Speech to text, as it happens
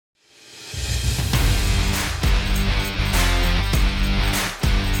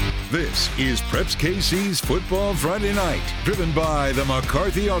This is Preps KC's Football Friday Night, driven by the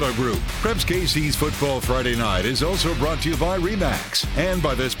McCarthy Auto Group. Preps KC's Football Friday Night is also brought to you by RE/MAX and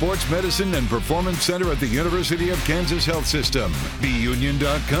by the Sports Medicine and Performance Center at the University of Kansas Health System,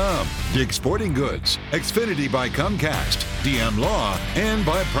 BUnion.com, Dick's Sporting Goods, Xfinity by Comcast, DM Law, and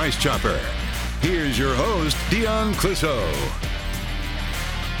by Price Chopper. Here's your host, Dion Clisso.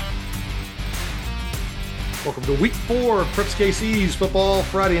 Welcome to week 4 of Preps KC's Football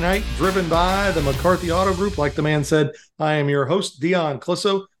Friday Night, driven by the McCarthy Auto Group. Like the man said, I am your host, Dion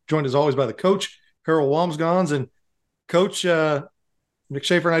Clisso, joined as always by the coach, Harold Walmsgons. And Coach, Nick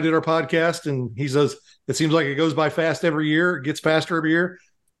Schaefer and I did our podcast, and he says it seems like it goes by fast every year. It gets faster every year.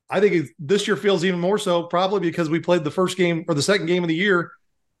 I think this year feels even more so, probably because we played the first game or the second game of the year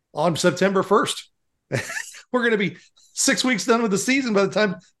on September 1st. We're going to be 6 weeks done with the season by the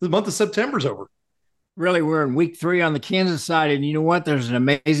time the month of September is over. Really, we're in week 3 on the Kansas side, and you know what? There's an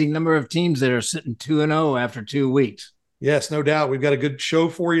amazing number of teams that are sitting 2-0 after 2 weeks. Yes, no doubt. We've got a good show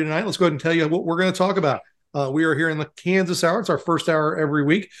for you tonight. Let's go ahead and tell you what we're going to talk about. We are here in the Kansas Hour. It's our first hour every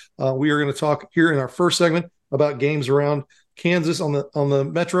week. We are going to talk here in our first segment about games around Kansas on the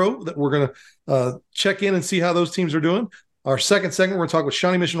Metro that we're going to check in and see how those teams are doing. Our second segment, we're going to talk with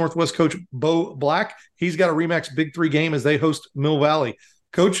Shawnee Mission Northwest coach Bo Black. He's got a RE/MAX Big 3 game as they host Mill Valley.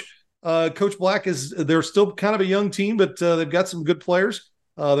 Coach Black they're still kind of a young team, but they've got some good players.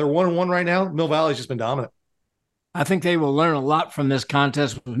 They're 1-1 right now. Mill Valley's just been dominant. I think they will learn a lot from this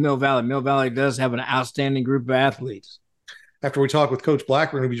contest with Mill Valley. Mill Valley does have an outstanding group of athletes. After we talk with Coach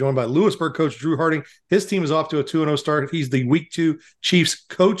Black, we're going to be joined by Lewisburg coach Drew Harding. His team is off to a 2-0 start. He's the Week 2 Chiefs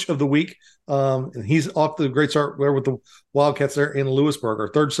Coach of the Week. And he's off to a great start there with the Wildcats there in Lewisburg.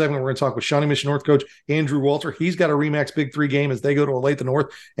 Our third segment, we're going to talk with Shawnee Mission North coach Andrew Walter. He's got a RE/MAX Big 3 game as they go to Olathe North.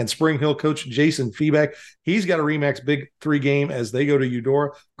 And Spring Hill coach Jason Feeback, he's got a RE/MAX Big 3 game as they go to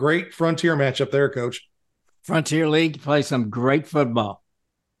Eudora. Great Frontier matchup there, Coach. Frontier League play some great football.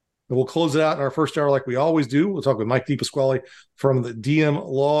 And we'll close it out in our first hour like we always do. We'll talk with Mike DePasquale from the DM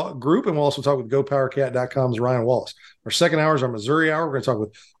Law Group, and we'll also talk with GoPowerCat.com's Ryan Wallace. Our second hour is our Missouri hour. We're going to talk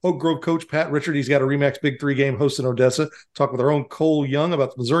with Oak Grove coach Pat Richard. He's got a RE/MAX Big 3 game hosted in Odessa. Talk with our own Cole Young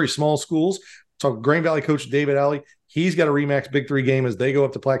about the Missouri small schools. Talk with Grain Valley coach David Alley. He's got a RE/MAX Big 3 game as they go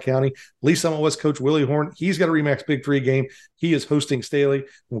up to Platte County. Lee Summit West coach Willie Horn. He's got a RE/MAX Big 3 game. He is hosting Staley.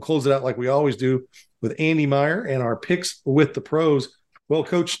 We'll close it out like we always do with Andy Meyer and our picks with the pros. Well,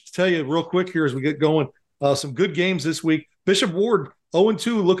 Coach, to tell you real quick here as we get going, some good games this week. Bishop Ward,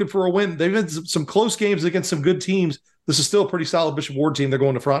 0-2, looking for a win. They've had some close games against some good teams. This is still a pretty solid Bishop Ward team. They're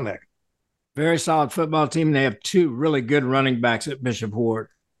going to Frontenac. Very solid football team. They have 2 really good running backs at Bishop Ward.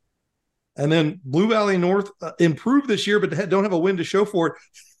 And then Blue Valley North improved this year, but don't have a win to show for it.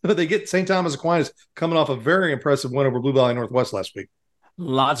 But they get St. Thomas Aquinas coming off a very impressive win over Blue Valley Northwest last week.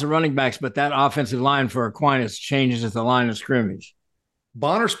 Lots of running backs, but that offensive line for Aquinas changes at the line of scrimmage.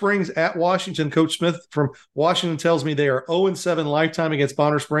 Bonner Springs at Washington. Coach Smith from Washington tells me they are 0-7 lifetime against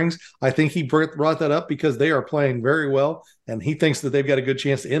Bonner Springs. I think he brought that up because they are playing very well, and he thinks that they've got a good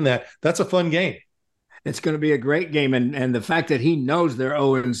chance to end that. That's a fun game. It's going to be a great game, and the fact that he knows they're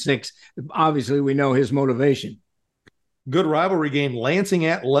 0-6, obviously we know his motivation. Good rivalry game. Lansing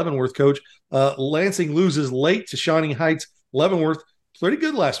at Leavenworth, Coach. Lansing loses late to Shawnee Heights. Leavenworth, pretty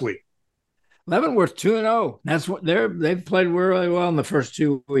good last week. Leavenworth 2-0. That's what they've played really well in the first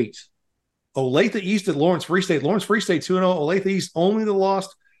 2 weeks. Olathe East at Lawrence Free State. Lawrence Free State 2-0. Olathe East only the loss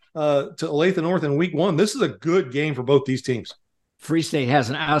to Olathe North in week 1. This is a good game for both these teams. Free State has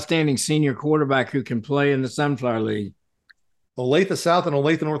an outstanding senior quarterback who can play in the Sunflower League. Olathe South and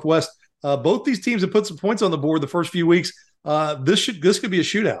Olathe Northwest. Both these teams have put some points on the board the first few weeks. This could be a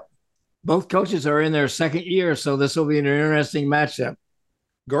shootout. Both coaches are in their second year, so this will be an interesting matchup.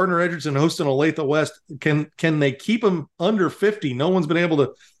 Gardner Edgerton hosting Olathe West. Can they keep them under 50? No one's been able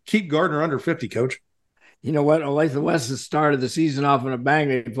to keep Gardner under 50, Coach. You know what? Olathe West has started the season off in a bang.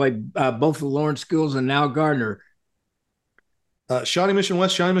 They played both the Lawrence schools and now Gardner. Shawnee Mission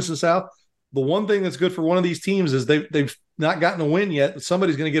West, Shawnee Mission South. The one thing that's good for one of these teams is they've not gotten a win yet, but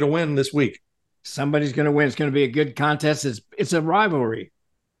somebody's going to get a win this week. Somebody's going to win. It's going to be a good contest. It's a rivalry.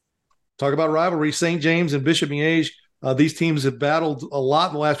 Talk about rivalry. St. James and Bishop Miege. These teams have battled a lot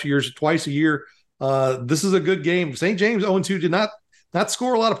in the last few years, twice a year. This is a good game. St. James 0-2 did not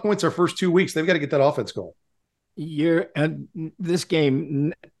score a lot of points our first 2 weeks. They've got to get that offense going. This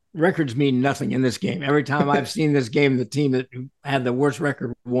game, records mean nothing in this game. Every time I've seen this game, the team that had the worst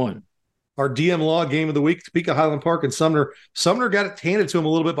record won. Our DM Law game of the week, Topeka Highland Park and Sumner. Sumner got it handed to them a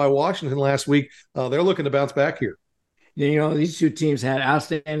little bit by Washington last week. They're looking to bounce back here. You know, these two teams had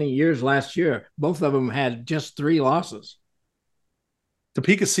outstanding years last year. Both of them had just 3 losses.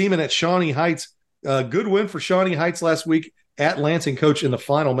 Topeka Seaman at Shawnee Heights. Good win for Shawnee Heights last week at Lansing, coach, in the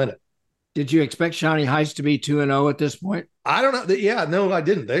final minute. Did you expect Shawnee Heights to be 2-0 at this point? I don't know. Yeah, no, I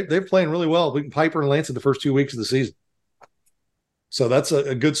didn't. They're playing really well. Piper and Lansing the first 2 weeks of the season. So that's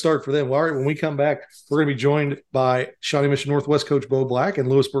a good start for them. Well, all right, when we come back, we're going to be joined by Shawnee Mission Northwest coach Bo Black and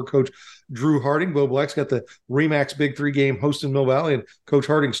Lewisburg coach Drew Harding. Bo Black's got the RE/MAX Big 3 game hosting Mill Valley, and Coach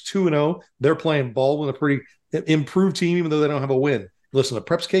Harding's 2-0. They're playing ball with a pretty improved team, even though they don't have a win. Listen to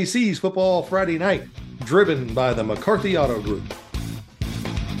Preps KC's Football Friday Night, driven by the McCarthy Auto Group.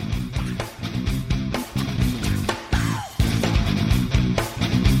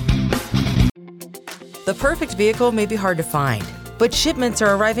 The perfect vehicle may be hard to find, but shipments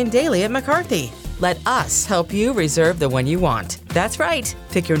are arriving daily at McCarthy. Let us help you reserve the one you want. That's right.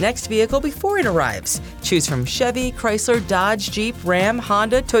 Pick your next vehicle before it arrives. Choose from Chevy, Chrysler, Dodge, Jeep, Ram,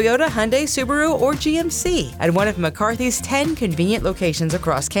 Honda, Toyota, Hyundai, Subaru, or GMC at one of McCarthy's 10 convenient locations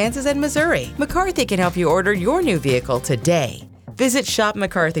across Kansas and Missouri. McCarthy can help you order your new vehicle today. Visit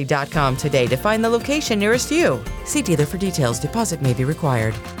shopmccarthy.com today to find the location nearest you. See dealer for details. Deposit may be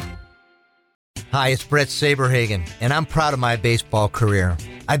required. Hi, it's Brett Saberhagen, and I'm proud of my baseball career.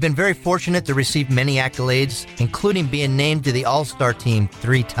 I've been very fortunate to receive many accolades, including being named to the All-Star team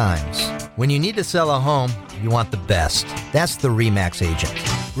 3 times. When you need to sell a home, you want the best. That's the RE/MAX agent.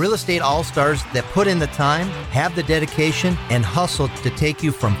 Real estate all-stars that put in the time, have the dedication, and hustle to take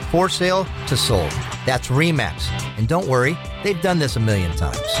you from for sale to sold. That's RE/MAX. And don't worry, they've done this a million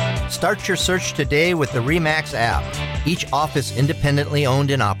times. Start your search today with the RE/MAX app. Each office independently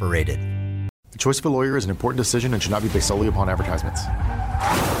owned and operated. The choice of a lawyer is an important decision and should not be based solely upon advertisements.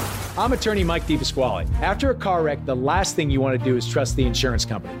 I'm attorney Mike DePasquale. After a car wreck, the last thing you want to do is trust the insurance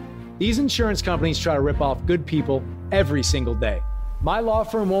company. These insurance companies try to rip off good people every single day. My law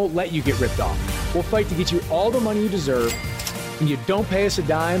firm won't let you get ripped off. We'll fight to get you all the money you deserve, and you don't pay us a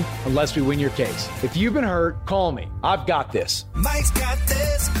dime unless we win your case. If you've been hurt, call me. I've got this. Mike's got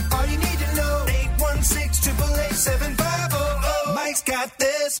this. All you need to know, 816-888-7500. Mike's got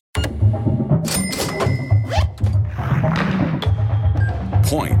this.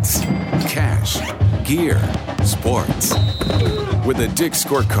 Points, cash, gear, sports. With a Dick's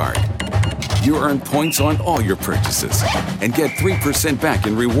Scorecard, you earn points on all your purchases and get 3% back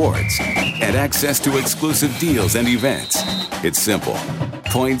in rewards and access to exclusive deals and events. It's simple.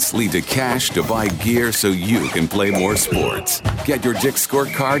 Points lead to cash to buy gear so you can play more sports. Get your Dick's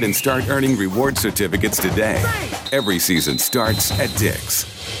Scorecard and start earning reward certificates today. Every season starts at Dick's.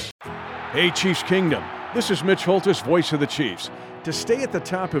 Hey, Chiefs Kingdom. This is Mitch Holtis, voice of the Chiefs. To stay at the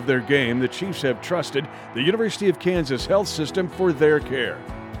top of their game, the Chiefs have trusted the University of Kansas Health System for their care.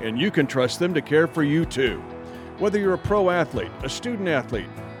 And you can trust them to care for you too. Whether you're a pro athlete, a student athlete,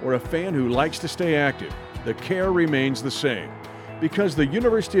 or a fan who likes to stay active, the care remains the same. Because the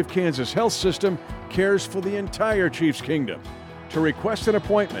University of Kansas Health System cares for the entire Chiefs Kingdom. To request an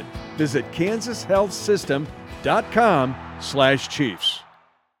appointment, visit kansashealthsystem.com/Chiefs.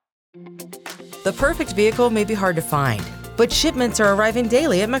 The perfect vehicle may be hard to find, but shipments are arriving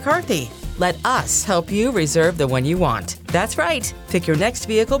daily at McCarthy. Let us help you reserve the one you want. That's right. Pick your next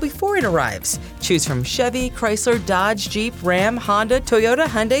vehicle before it arrives. Choose from Chevy, Chrysler, Dodge, Jeep, Ram, Honda, Toyota,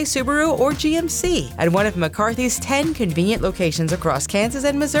 Hyundai, Subaru, or GMC at one of McCarthy's 10 convenient locations across Kansas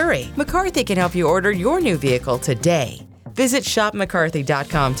and Missouri. McCarthy can help you order your new vehicle today. Visit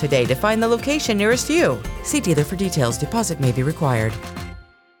shopmccarthy.com today to find the location nearest you. See dealer for details. Deposit may be required.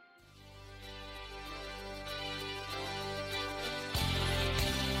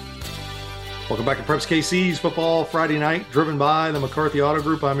 Welcome back to Preps KC's Football Friday Night, driven by the McCarthy Auto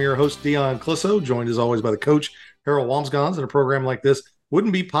Group. I'm your host, Dion Clisso, joined as always by the coach, Harold Wamsgans. And a program like this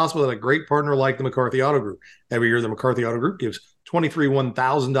wouldn't be possible without a great partner like the McCarthy Auto Group. Every year, the McCarthy Auto Group gives 23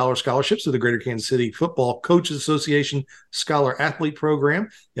 $1,000 scholarships to the Greater Kansas City Football Coaches Association Scholar Athlete Program.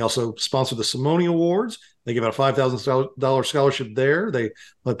 They also sponsor the Simone Awards. They give out a $5,000 scholarship there. They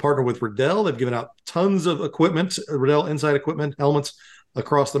partner with Riddell. They've given out tons of equipment, Riddell Inside equipment, helmets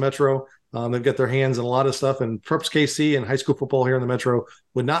across the metro. They've got their hands in a lot of stuff, and Preps KC and high school football here in the metro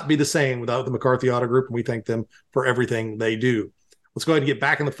would not be the same without the McCarthy Auto Group, and we thank them for everything they do. Let's go ahead and get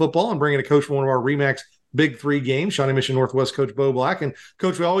back in the football and bring in a coach for one of our RE/MAX Big 3 games, Shawnee Mission Northwest coach Bo Black. And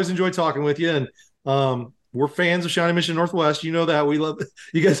Coach, we always enjoy talking with you, and we're fans of Shawnee Mission Northwest. You know that. We love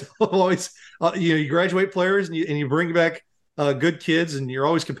you guys. Always, you graduate players and you bring back good kids, and you're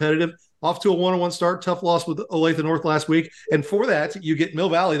always competitive. Off to a 1-1 start, tough loss with Olathe North last week, and for that you get Mill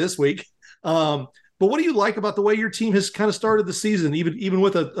Valley this week. But what do you like about the way your team has kind of started the season, even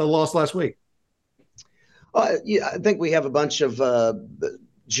with a loss last week? Yeah, I think we have a bunch of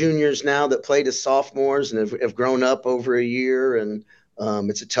juniors now that played as sophomores and have grown up over a year. And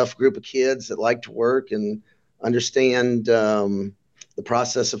It's a tough group of kids that like to work and understand the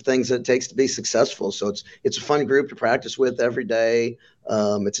process of things that it takes to be successful. So it's a fun group to practice with every day.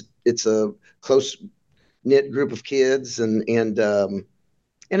 It's a close knit group of kids, and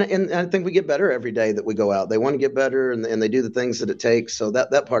I think we get better every day that we go out. They want to get better, and they do the things that it takes. So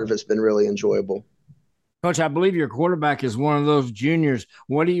that part of it's been really enjoyable. Coach, I believe your quarterback is one of those juniors.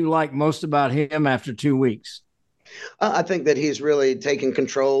 What do you like most about him after 2 weeks? I think that he's really taken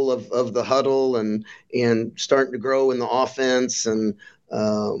control of the huddle and starting to grow in the offense, and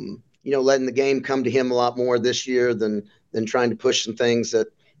letting the game come to him a lot more this year than trying to push some things that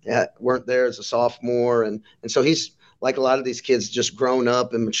weren't there as a sophomore. And so he's, like a lot of these kids, just grown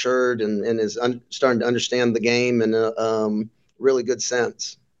up and matured and is starting to understand the game in a really good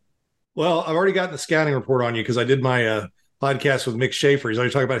sense. Well, I've already gotten the scouting report on you because I did my podcast with Mick Schaefer. He's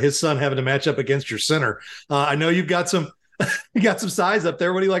already talking about his son having to match up against your center. I know you've got some size up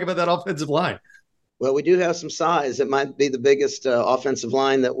there. What do you like about that offensive line? Well, we do have some size. It might be the biggest offensive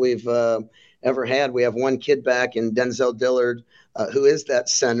line that we've ever had. We have one kid back in Denzel Dillard, who is that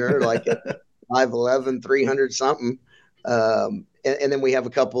center, like 5'11", 300 something. And then we have a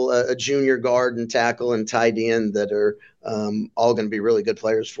couple, a junior guard and tackle and tight end that are all going to be really good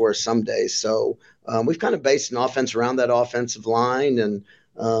players for us someday. So we've kind of based an offense around that offensive line, and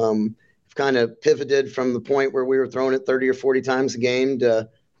we've kind of pivoted from the point where we were throwing it 30 or 40 times a game to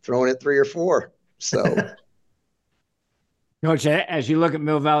throwing it 3 or 4. So, Coach, as you look at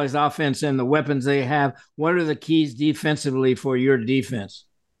Mill Valley's offense and the weapons they have, what are the keys defensively for your defense?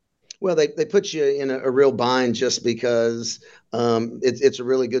 Well, they put you in a real bind just because it's a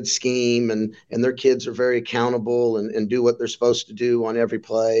really good scheme, and their kids are very accountable and do what they're supposed to do on every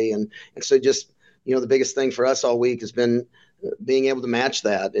play. And so just, the biggest thing for us all week has been being able to match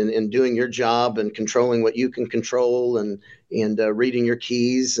that and doing your job and controlling what you can control and reading your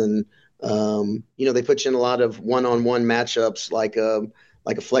keys. And, they put you in a lot of one-on-one matchups like a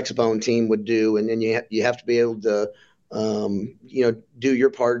Flexbone team would do. And then you have to be able to, do your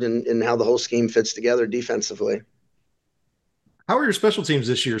part in how the whole scheme fits together defensively. How are your special teams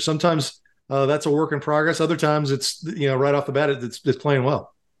this year? Sometimes that's a work in progress. Other times it's, right off the bat, it's playing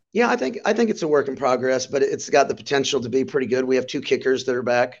well. Yeah, I think it's a work in progress, but it's got the potential to be pretty good. We have 2 kickers that are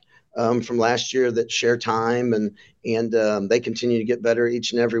back from last year that share time, and they continue to get better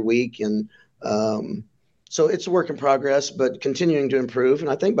each and every week. And so it's a work in progress, but continuing to improve. And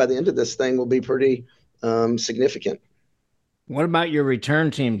I think by the end of this thing will be pretty significant. What about your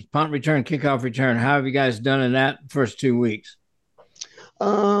return teams? Punt return, kickoff return. How have you guys done in that first 2 weeks?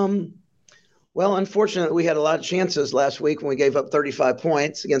 Well, unfortunately, we had a lot of chances last week when we gave up 35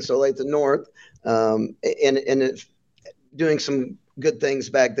 points against Olathe North, and doing some good things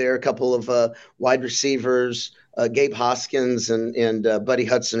back there. A couple of wide receivers, Gabe Hoskins and Buddy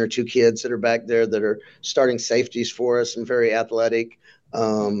Hudson are 2 kids that are back there that are starting safeties for us and very athletic.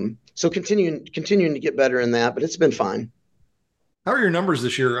 So continuing to get better in that, but it's been fine. How are your numbers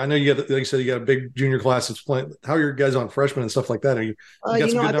this year? I know you got, like you said, you got a big junior class that's playing. How are your guys on freshmen and stuff like that? Are you got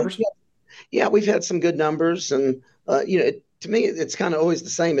some good numbers? Yeah, we've had some good numbers, and to me, it's kind of always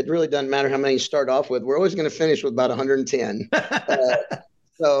the same. It really doesn't matter how many you start off with. We're always going to finish with about 110.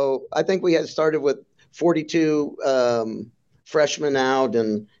 So I think we had started with 42 freshmen out,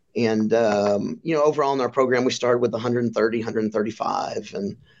 and overall in our program, we started with 130, 135,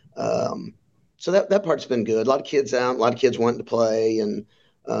 and so that part's been good. A lot of kids out, a lot of kids wanting to play. And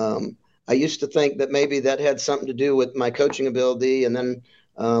I used to think that maybe that had something to do with my coaching ability. And then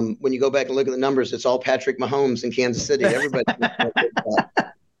when you go back and look at the numbers, it's all Patrick Mahomes in Kansas City. Everybody.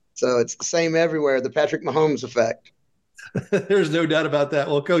 So it's the same everywhere, the Patrick Mahomes effect. There's no doubt about that.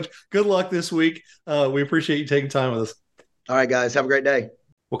 Well, Coach, good luck this week. We appreciate you taking time with us. All right, guys. Have a great day.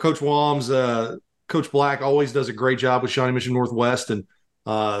 Well, Coach Walms, Coach Black always does a great job with Shawnee Mission Northwest, and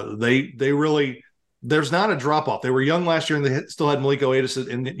they really, there's not a drop off. They were young last year and they still had Malik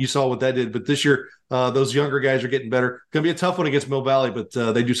Oatis, and you saw what that did. But this year, those younger guys are getting better. Going to be a tough one against Mill Valley, but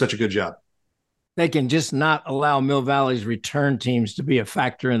they do such a good job. They can just not allow Mill Valley's return teams to be a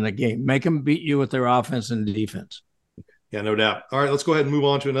factor in the game. Make them beat you with their offense and defense. Yeah, no doubt. All right, let's go ahead and move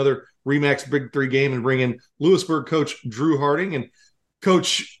on to another RE/MAX Big 3 game and bring in Lewisburg coach Drew Harding. And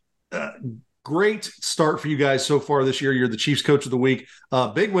Coach, great start for you guys so far this year. You're the Chiefs Coach of the Week.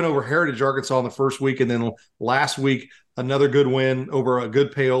 Big win over Heritage Arkansas in the first week, and then last week, another good win over a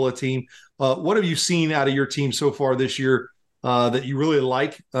good Paola team. What have you seen out of your team so far this year that you really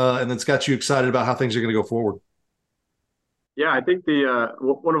like and that's got you excited about how things are going to go forward? Yeah, I think the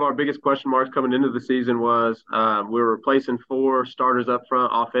one of our biggest question marks coming into the season was we were replacing 4 starters up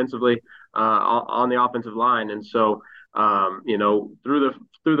front offensively on the offensive line. And so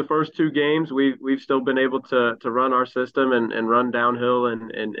through the first 2 games, we've still been able to run our system and run downhill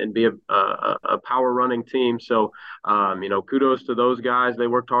and be a power running team. So, kudos to those guys. They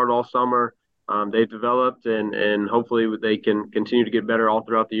worked hard all summer. They've developed, and hopefully they can continue to get better all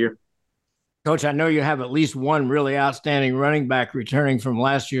throughout the year. Coach, I know you have at least one really outstanding running back returning from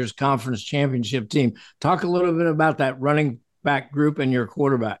last year's conference championship team. Talk a little bit about that running back group and your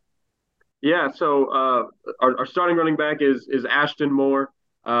quarterback. Yeah, so our starting running back is Ashton Moore.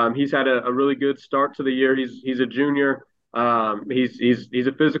 He's had a really good start to the year. He's a junior. He's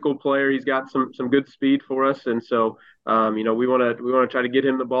a physical player. He's got some good speed for us, and so we want to try to get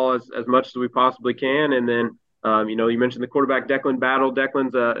him the ball as much as we possibly can. And then you mentioned the quarterback Declan Battle.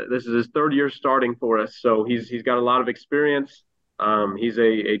 Declan's this is his 3rd year starting for us, so he's got a lot of experience. He's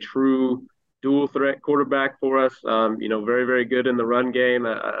a true dual threat quarterback for us. Very, very good in the run game,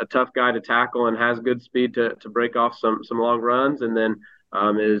 a tough guy to tackle, and has good speed to break off some long runs, and then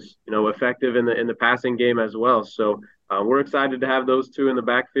is effective in the passing game as well. So we're excited to have those 2 in the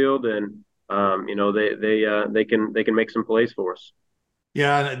backfield, and they can make some plays for us.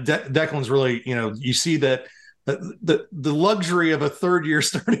 Yeah, Declan's really, you see that the luxury of a 3rd year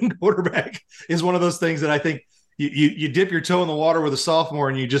starting quarterback is one of those things that I think you dip your toe in the water with a sophomore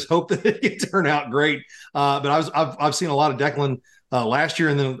and you just hope that it can turn out great. But I've seen a lot of Declan last year,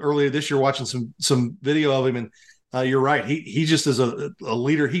 and then earlier this year watching some video of him, and you're right. He just is a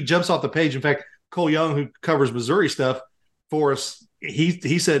leader. He jumps off the page. In fact, Cole Young, who covers Missouri stuff for us,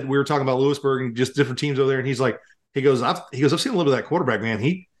 he said, we were talking about Lewisburg and just different teams over there, and he goes, I've seen a little bit of that quarterback, man.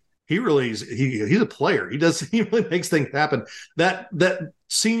 He really is. He's a player. He really makes things happen. That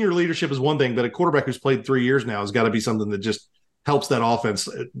senior leadership is one thing, but a quarterback who's played 3 years now has got to be something that just helps that offense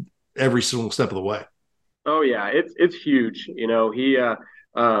every single step of the way. Oh yeah, it's huge. He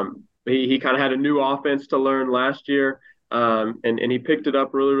kind of had a new offense to learn last year, and he picked it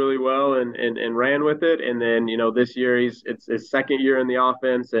up really, really well and ran with it. And then this year it's his 2nd year in the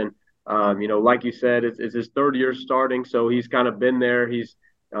offense, and like you said, it's his 3rd year starting, so he's kind of been there. He's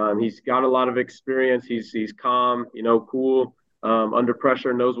got a lot of experience. He's calm, cool, under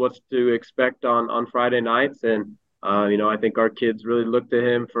pressure, knows what to expect on Friday nights. And, I think our kids really look to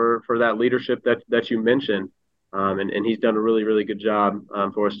him for that leadership that you mentioned. And he's done a really, really good job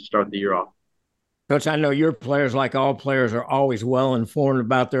for us to start the year off. Coach, I know your players, like all players, are always well informed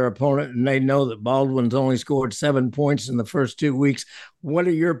about their opponent, and they know that Baldwin's only scored 7 points in the first 2 weeks. What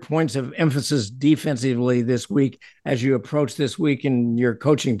are your points of emphasis defensively this week as you approach this week in your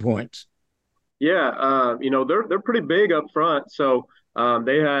coaching points? Yeah, they're pretty big up front. So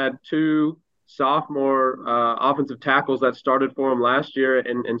they had 2 sophomore offensive tackles that started for them last year,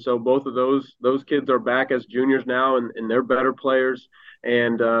 and so both of those kids are back as juniors now, and they're better players.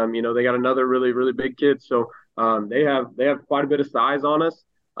 And they got another really, really big kid, so they have quite a bit of size on us.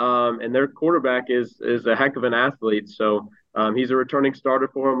 And their quarterback is a heck of an athlete. So he's a returning starter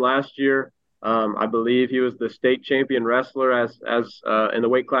for them last year. I believe he was the state champion wrestler as in the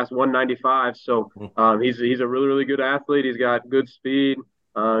weight class 195. So he's a really, really good athlete. He's got good speed.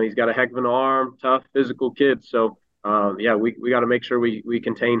 He's got a heck of an arm, tough, physical kid. So we got to make sure we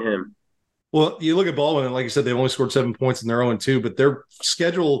contain him. Well, you look at Baldwin, and like you said, they've only scored 7 points and they're 0-2, but their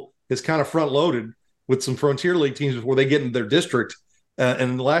schedule is kind of front-loaded with some Frontier League teams before they get into their district.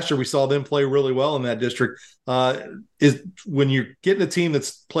 And last year we saw them play really well in that district. Is when you're getting a team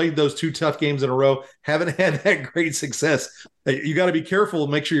that's played those 2 tough games in a row, haven't had that great success, you got to be careful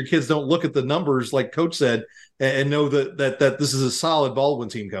and make sure your kids don't look at the numbers, like Coach said, and know that this is a solid Baldwin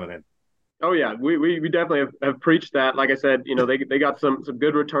team coming in. Oh yeah, we definitely have preached that. Like I said, they got some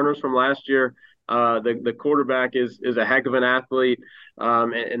good returners from last year. The quarterback is a heck of an athlete,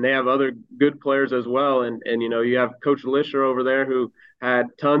 and they have other good players as well. And you have Coach Lisher over there who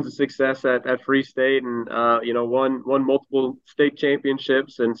had tons of success at Free State and won multiple state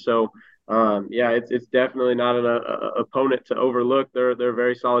championships. And so it's definitely not an opponent to overlook. They're a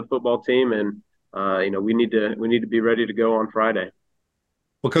very solid football team, and we need to be ready to go on Friday.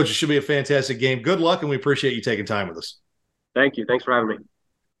 Well, Coach, it should be a fantastic game. Good luck, and we appreciate you taking time with us. Thank you. Thanks for having me.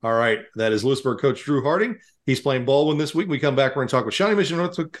 All right. That is Lewisburg coach Drew Harding. He's playing Baldwin this week. We come back, we're going to talk with Shawnee Mission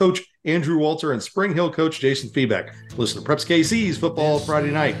North coach Andrew Walter and Spring Hill coach Jason Feebeck. Listen to Preps KC's Football Friday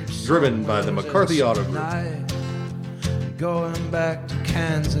Night, driven by the McCarthy Auto Group. Going back to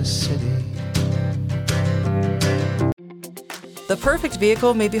Kansas City. The perfect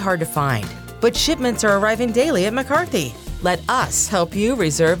vehicle may be hard to find, but shipments are arriving daily at McCarthy. Let us help you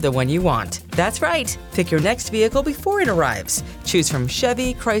reserve the one you want. That's right. Pick your next vehicle before it arrives. Choose from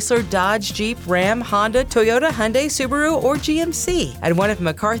Chevy, Chrysler, Dodge, Jeep, Ram, Honda, Toyota, Hyundai, Subaru, or GMC at one of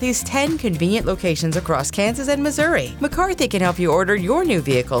McCarthy's 10 convenient locations across Kansas and Missouri. McCarthy can help you order your new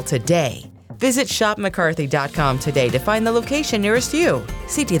vehicle today. Visit shopmccarthy.com today to find the location nearest you.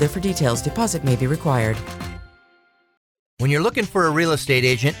 See dealer for details. Deposit may be required. When you're looking for a real estate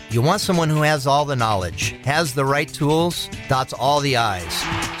agent, you want someone who has all the knowledge, has the right tools, dots all the I's.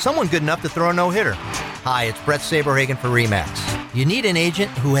 Someone good enough to throw a no-hitter. Hi, it's Brett Saberhagen for RE/MAX. You need an agent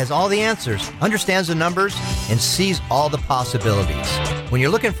who has all the answers, understands the numbers, and sees all the possibilities. When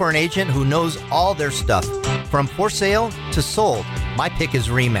you're looking for an agent who knows all their stuff, from for sale to sold, my pick is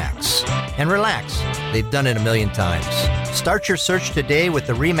RE/MAX. And relax, they've done it a million times. Start your search today with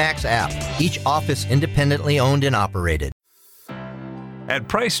the RE/MAX app, each office independently owned and operated. At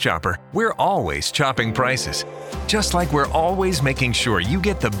Price Chopper, we're always chopping prices, just like we're always making sure you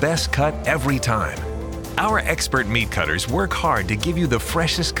get the best cut every time. Our expert meat cutters work hard to give you the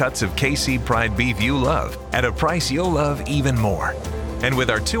freshest cuts of KC Pride beef you love at a price you'll love even more. And with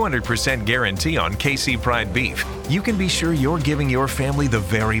our 200% guarantee on KC Pride beef, you can be sure you're giving your family the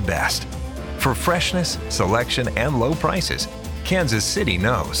very best. For freshness, selection, and low prices, Kansas City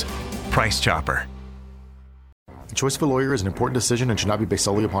knows. Price Chopper. The choice of a lawyer is an important decision and should not be based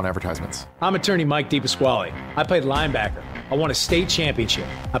solely upon advertisements. I'm attorney Mike DePasquale. I played linebacker. I won a state championship.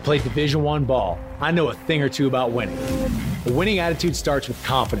 I played Division I ball. I know a thing or two about winning. A winning attitude starts with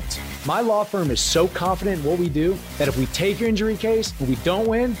confidence. My law firm is so confident in what we do that if we take your injury case and we don't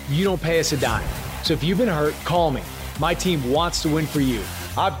win, you don't pay us a dime. So if you've been hurt, call me. My team wants to win for you.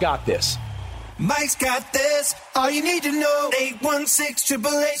 I've got this. Mike's got this. All you need to know.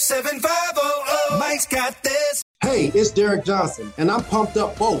 816-888-7500. Mike's got this. Hey, it's Derek Johnson, and I'm pumped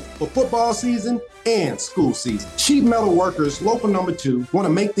up both for football season and school season. Sheet Metal Workers Local Number 2 want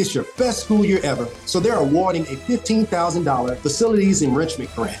to make this your best school year ever, so they're awarding a $15,000 facilities enrichment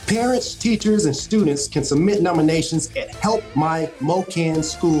grant. Parents, teachers, and students can submit nominations at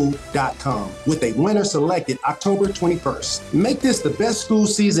helpmymocanschool.com with a winner selected October 21st. Make this the best school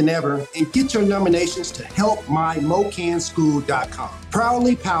season ever and get your nominations to helpmymocanschool.com.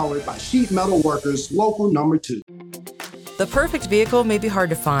 Proudly powered by Sheet Metal Workers Local Number 2. The perfect vehicle may be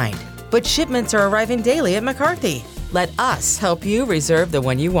hard to find, but shipments are arriving daily at McCarthy. Let us help you reserve the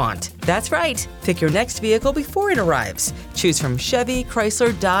one you want. That's right. Pick your next vehicle before it arrives. Choose from Chevy,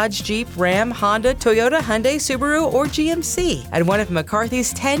 Chrysler, Dodge, Jeep, Ram, Honda, Toyota, Hyundai, Subaru, or GMC at one of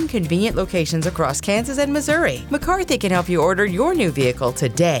McCarthy's 10 convenient locations across Kansas and Missouri. McCarthy can help you order your new vehicle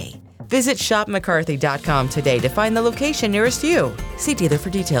today. Visit shopmccarthy.com today to find the location nearest you. See dealer for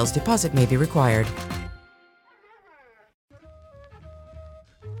details. Deposit may be required.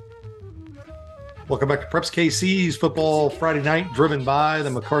 Welcome back to Preps KC's Football Friday Night, driven by the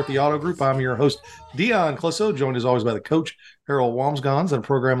McCarthy Auto Group. I'm your host, Dion Klesso, joined as always by the coach, Harold Wamsgans. And a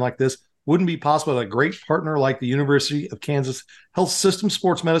program like this wouldn't be possible with a great partner like the University of Kansas Health System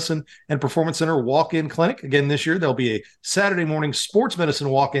Sports Medicine and Performance Center Walk-In Clinic. Again, this year, there'll be a Saturday morning sports medicine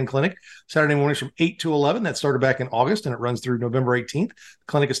walk-in clinic, Saturday mornings from 8 to 11. That started back in August, and it runs through November 18th. The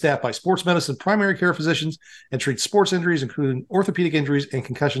clinic is staffed by sports medicine primary care physicians and treats sports injuries, including orthopedic injuries and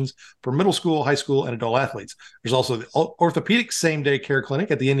concussions for middle school, high school, and adult athletes. There's also the orthopedic same-day care clinic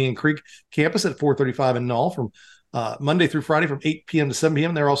at the Indian Creek campus at 435 in Knoll from Monday through Friday from 8 p.m. to 7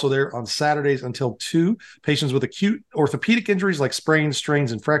 p.m. They're also there on Saturdays until 2. Patients with acute orthopedic injuries like sprains,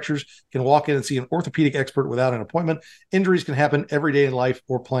 strains, and fractures can walk in and see an orthopedic expert without an appointment. Injuries can happen every day in life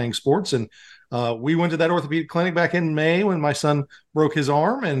or playing sports. And we went to that orthopedic clinic back in May when my son broke his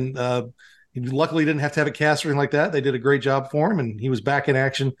arm, and he luckily didn't have to have a cast or anything like that. They did a great job for him, and he was back in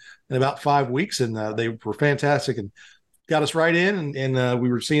action in about 5 weeks, and they were fantastic and got us right in. And we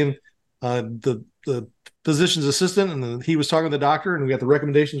were seeing the physician's assistant, and he was talking to the doctor, and we got the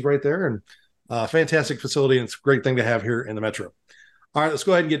recommendations right there, and fantastic facility. And it's a great thing to have here in the Metro. All right, let's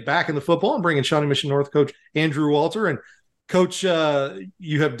go ahead and get back in the football and bring in Shawnee Mission North coach Andrew Walter. And coach,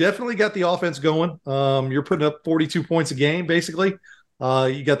 you have definitely got the offense going. You're putting up 42 points a game, basically.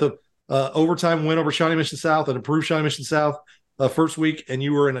 You got the overtime win over Shawnee Mission South and improved Shawnee Mission South first week, and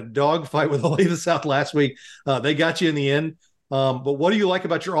you were in a dogfight with Olathe South last week. They got you in the end. But what do you like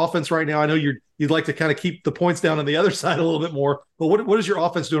about your offense right now? I know you'd like to kind of keep the points down on the other side a little bit more, but what is your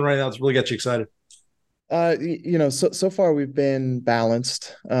offense doing right now that's really got you excited? So far we've been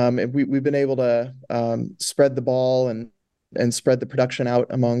balanced. We've been able to spread the ball and spread the production out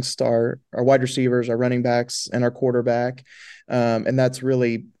amongst our wide receivers, our running backs, and our quarterback. And that's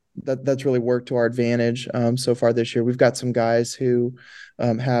really worked to our advantage so far this year. We've got some guys who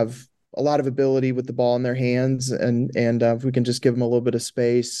have a lot of ability with the ball in their hands, and if we can just give them a little bit of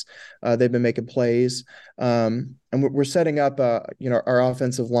space, they've been making plays. And we're setting up, our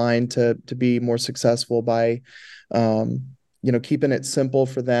offensive line to be more successful by, keeping it simple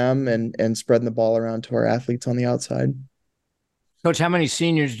for them and spreading the ball around to our athletes on the outside. Coach, how many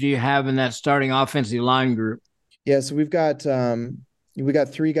seniors do you have in that starting offensive line group? Yeah, so we got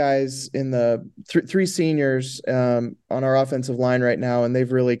 3 guys in the three seniors on our offensive line right now, and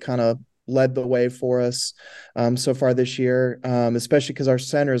they've really kind of led the way for us so far this year, especially because our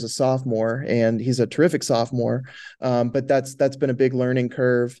center is a sophomore and he's a terrific sophomore. But that's been a big learning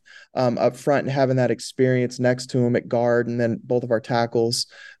curve up front, and having that experience next to him at guard and then both of our tackles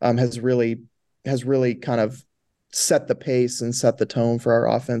has really kind of set the pace and set the tone for our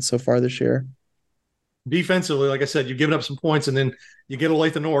offense so far this year. Defensively, like I said, you've given up some points, and then you get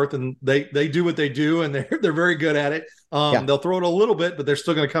Olathe North, and they do what they do, and they're very good at it. They'll throw it a little bit, but they're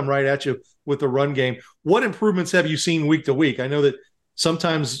still going to come right at you with the run game. What improvements have you seen week to week? I know that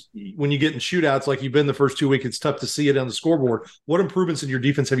sometimes when you get in shootouts like you've been the first 2 weeks, it's tough to see it on the scoreboard. What improvements in your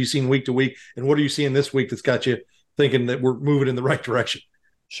defense have you seen week to week, and what are you seeing this week that's got you thinking that we're moving in the right direction?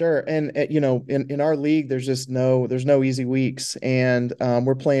 Sure. And, in our league, there's no easy weeks, and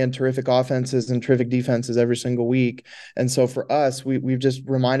we're playing terrific offenses and terrific defenses every single week. And so for us, we've just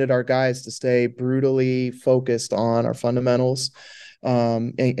reminded our guys to stay brutally focused on our fundamentals,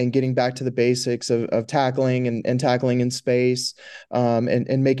 and getting back to the basics of tackling and tackling in space,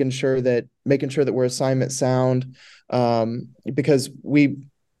 and making sure that we're assignment sound, because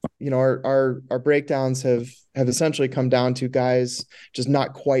our breakdowns have essentially come down to guys just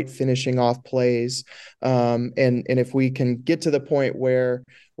not quite finishing off plays. And if we can get to the point where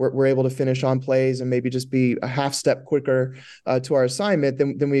we're able to finish on plays and maybe just be a half step quicker to our assignment,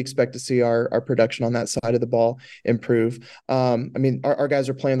 then we expect to see our production on that side of the ball improve. Our guys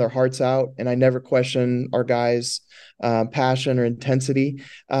are playing their hearts out, and I never question our guys' passion or intensity.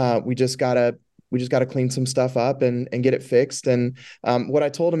 We just gotta clean some stuff up and get it fixed. And what I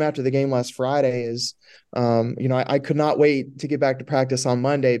told him after the game last Friday is, I could not wait to get back to practice on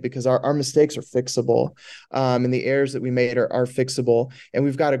Monday, because our mistakes are fixable, and the errors that we made are fixable. And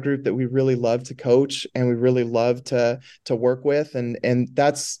we've got a group that we really love to coach and we really love to work with. And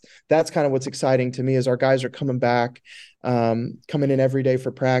that's kind of what's exciting to me, is our guys are coming back, coming in every day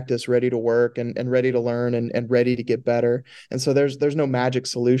for practice, ready to work and ready to learn and ready to get better. And so there's no magic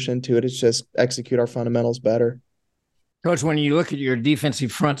solution to it. It's just execute our fundamentals better. Coach, when you look at your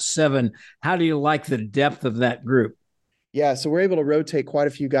defensive front seven, how do you like the depth of that group? Yeah, so we're able to rotate quite a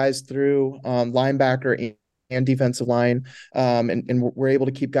few guys through linebacker and defensive line. And we're able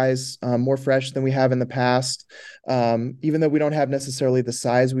to keep guys more fresh than we have in the past. Even though we don't have necessarily the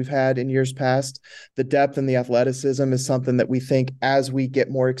size we've had in years past, the depth and the athleticism is something that we think, as we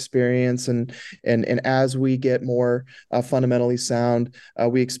get more experience and as we get more fundamentally sound,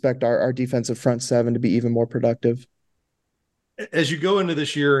 we expect our defensive front seven to be even more productive. As you go into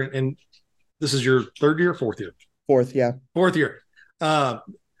this year, and this is your third year, fourth year? Fourth, yeah. Fourth year. I'm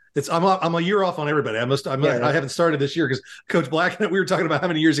a year off on everybody. I haven't started this year because Coach Black and we were talking about how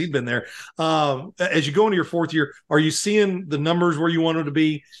many years he'd been there. As you go into your fourth year, are you seeing the numbers where you want them to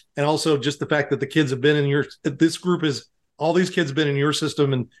be, and also just the fact that the kids have been in this group is all these kids have been in your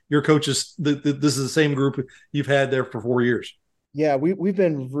system, and your coaches? This is the same group you've had there for 4 years. Yeah, we've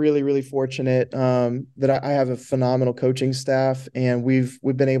been really, really fortunate that I have a phenomenal coaching staff, and we've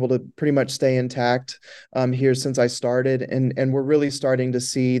been able to pretty much stay intact here since I started, and we're really starting to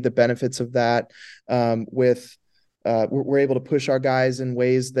see the benefits of that. We're able to push our guys in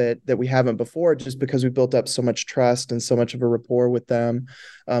ways that we haven't before, just because we built up so much trust and so much of a rapport with them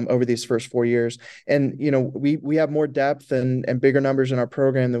over these first 4 years. And we have more depth and bigger numbers in our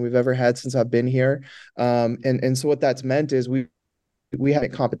program than we've ever had since I've been here. And so what that's meant is we have a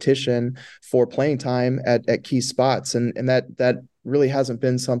competition for playing time at key spots. And that really hasn't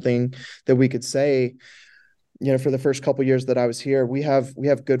been something that we could say, for the first couple of years that I was here. We have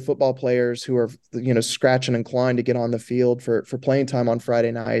good football players who are, scratching and clawing to get on the field for playing time on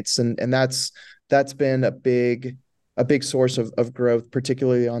Friday nights. And that's been a big source of growth,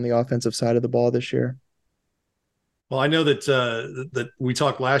 particularly on the offensive side of the ball this year. Well, I know that we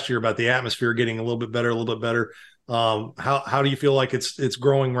talked last year about the atmosphere getting a little bit better. How do you feel like it's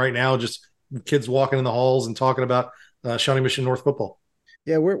growing right now? Just kids walking in the halls and talking about Shawnee Mission North football.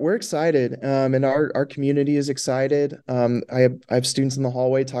 Yeah, we're excited, and our community is excited. I have students in the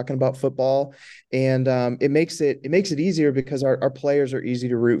hallway talking about football, and it makes it easier because our players are easy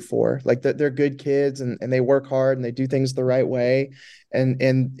to root for. Like they're good kids, and they work hard and they do things the right way,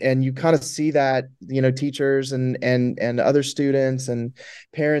 and you kind of see that, teachers and other students and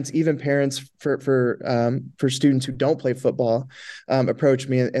parents, even parents for students who don't play football, approach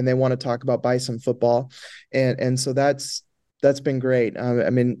me and they want to talk about Bison football, and so that's been great.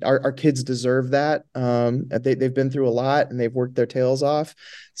 I mean, our kids deserve that. They've been through a lot and they've worked their tails off,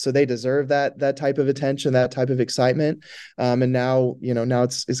 so they deserve that type of attention, that type of excitement. And now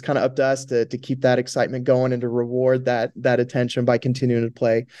it's kind of up to us to keep that excitement going and to reward that attention by continuing to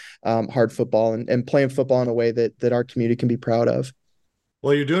play hard football and playing football in a way that our community can be proud of.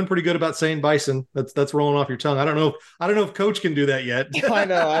 Well, you're doing pretty good about saying Bison. That's rolling off your tongue. I don't know if Coach can do that yet. I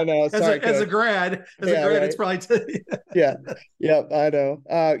know. Sorry, as a grad, right. It's probably yeah, I know.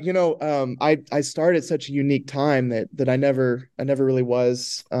 I started at such a unique time that I never really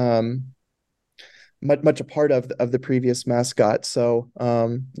was much a part of the previous mascot. So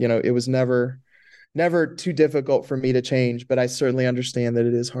it was never too difficult for me to change, but I certainly understand that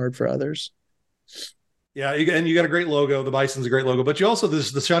it is hard for others. Yeah, and you got a great logo. The Bison's a great logo, but you also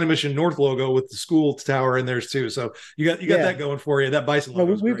the Shawnee Mission North logo with the school tower in there too. So you got that going for you. That Bison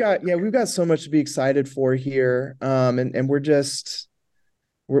logo. We've got so much to be excited for here, and we're just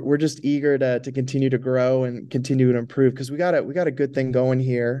eager to continue to grow and continue to improve because we got a good thing going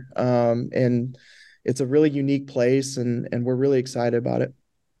here, and it's a really unique place, and we're really excited about it.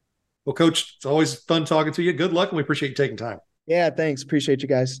 Well, Coach, it's always fun talking to you. Good luck, and we appreciate you taking time. Yeah, thanks. Appreciate you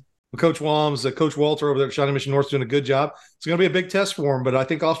guys. Coach Walms, Coach Walter over there at Shawnee Mission North doing a good job. It's going to be a big test for him, but I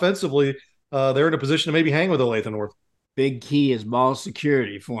think offensively, they're in a position to maybe hang with Olathe North. Big key is ball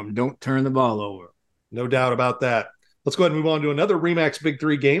security for them. Don't turn the ball over. No doubt about that. Let's go ahead and move on to another RE/MAX Big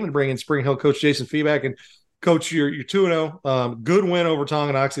 3 game and bring in Spring Hill coach Jason Feeback. And Coach, you're 2-0. Good win over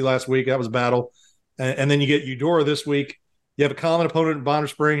Tonganoxie last week. That was a battle. And then you get Eudora this week. You have a common opponent in Bonner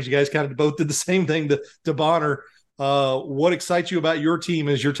Springs. You guys kind of both did the same thing to Bonner. What excites you about your team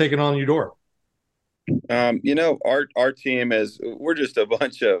as you're taking on Eudora? Our team we're just a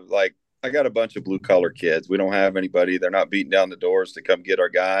bunch of I got a bunch of blue collar kids. We don't have anybody. They're not beating down the doors to come get our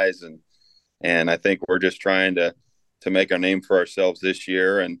guys. And I think we're just trying to make our name for ourselves this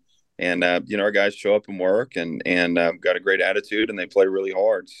year. And our guys show up and work and got a great attitude and they play really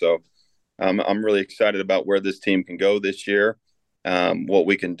hard. So I'm really excited about where this team can go this year. What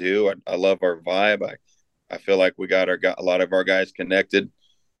we can do. I love our vibe. I feel like we got a lot of our guys connected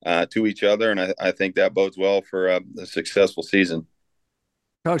to each other, and I think that bodes well for a successful season.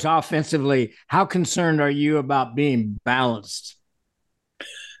 Coach, offensively, how concerned are you about being balanced?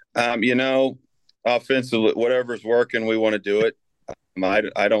 Offensively, whatever's working, we want to do it.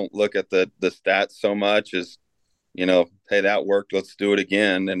 I don't look at the stats so much as, hey, that worked, let's do it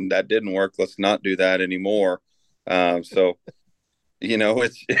again, and that didn't work, let's not do that anymore. It's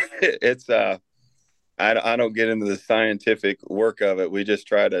I don't get into the scientific work of it. We just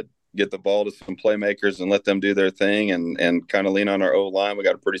try to get the ball to some playmakers and let them do their thing and kind of lean on our O-line. We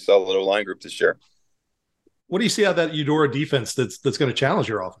got a pretty solid O-line group this year. What do you see out of that Eudora defense that's going to challenge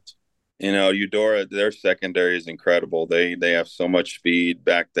your offense? Eudora, their secondary is incredible. They have so much speed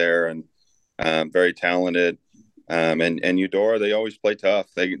back there and very talented. And Eudora, they always play tough.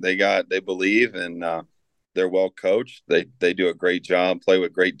 They believe and they're well coached. They do a great job, play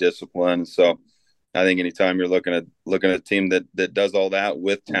with great discipline. So I think anytime you're looking at a team that does all that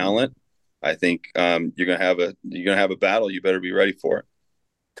with talent, I think you're gonna have a battle. You better be ready for it.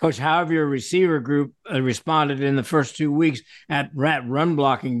 Coach, how have your receiver group responded in the first 2 weeks at run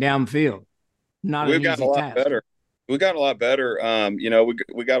blocking downfield? We've gotten a lot better. We got a lot better.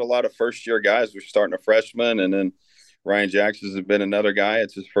 We got a lot of first year guys. We're starting a freshman, and then Ryan Jackson has been another guy.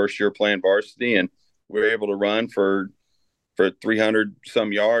 It's his first year playing varsity, and we're able to run for 300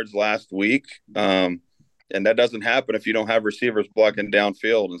 some yards last week. And that doesn't happen if you don't have receivers blocking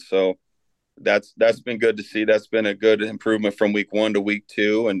downfield. And so that's been good to see. That's been a good improvement from week 1 to week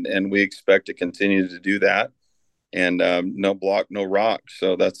 2. And we expect to continue to do that. And no block, no rock.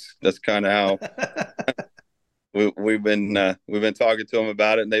 So that's kind of how we've been talking to them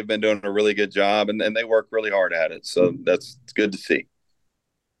about it, and they've been doing a really good job and they work really hard at it. So it's good to see.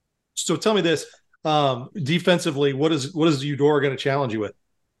 So tell me this, defensively, what is Eudora going to challenge you with?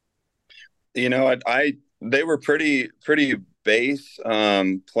 They were pretty base,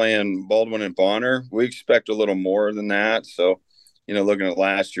 playing Baldwin and Bonner. We expect a little more than that. So, looking at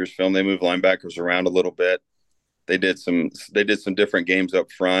last year's film, they moved linebackers around a little bit. They did some different games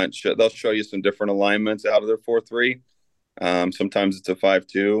up front. They'll show you some different alignments out of their 4-3. Sometimes it's a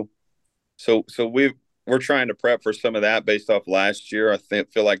 5-2. So we're trying to prep for some of that based off last year. I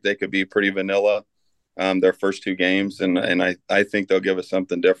feel like they could be pretty vanilla their first 2 games, and I think they'll give us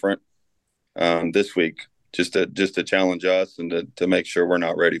something different this week, just to challenge us and to make sure we're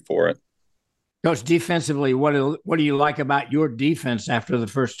not ready for it. Coach, defensively, what do you like about your defense after the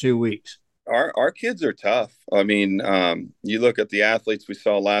first 2 weeks? Our kids are tough. I mean, you look at the athletes we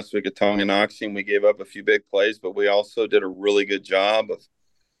saw last week at Tonganoxie, and we gave up a few big plays, but we also did a really good job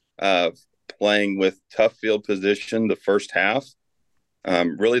of playing with tough field position the first half.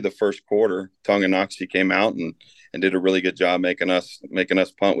 Really the first quarter, Tonganoxie came out and did a really good job making us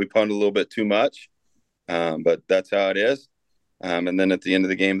punt. We punted a little bit too much, but that's how it is. And then at the end of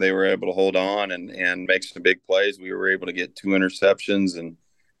the game, they were able to hold on and make some big plays. We were able to get 2 interceptions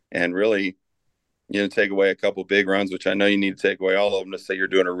and really, take away a couple big runs, which I know you need to take away all of them to say you're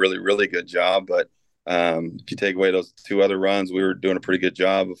doing a really, really good job. But if you take away those 2 other runs, we were doing a pretty good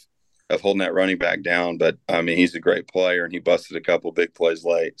job of holding that running back down. But, I mean, he's a great player, and he busted a couple big plays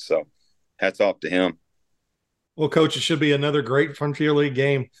late. So hats off to him. Well, Coach, it should be another great Frontier League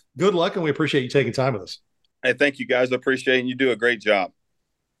game. Good luck, and we appreciate you taking time with us. Hey, thank you, guys. I appreciate it, and you do a great job.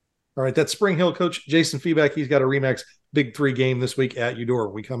 All right, that's Spring Hill coach Jason Feeback. He's got a RE/MAX Big 3 game this week at Eudora.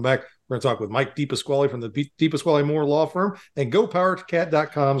 When we come back, we're going to talk with Mike DePasquale from the DePasquale Moore Law Firm and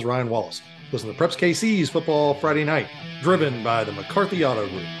GoPowerCat.com's Ryan Wallace. Listen to Preps KC's Football Friday Night, driven by the McCarthy Auto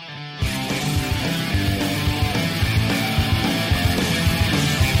Group.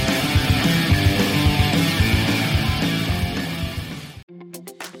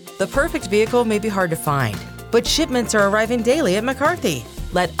 The perfect vehicle may be hard to find, but shipments are arriving daily at McCarthy.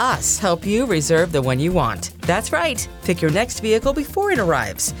 Let us help you reserve the one you want. That's right. Pick your next vehicle before it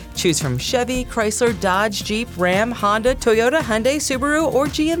arrives. Choose from Chevy, Chrysler, Dodge, Jeep, Ram, Honda, Toyota, Hyundai, Subaru, or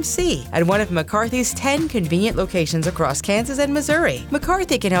GMC at one of McCarthy's 10 convenient locations across Kansas and Missouri.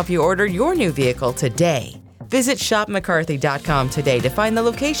 McCarthy can help you order your new vehicle today. Visit shopmccarthy.com today to find the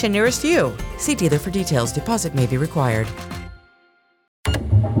location nearest you. See dealer for details. Deposit may be required.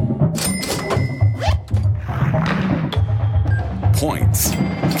 Points,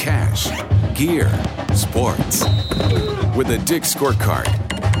 cash, gear, sports. With a Dick's Scorecard,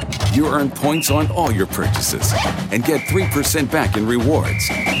 you earn points on all your purchases and get 3% back in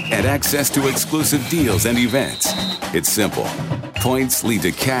rewards and access to exclusive deals and events. It's simple. Points lead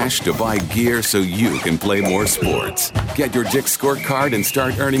to cash to buy gear so you can play more sports. Get your Dick's Scorecard and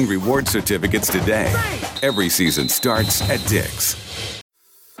start earning reward certificates today. Every season starts at Dick's.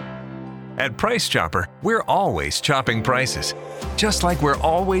 At Price Chopper, we're always chopping prices, just like we're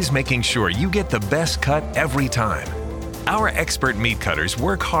always making sure you get the best cut every time. Our expert meat cutters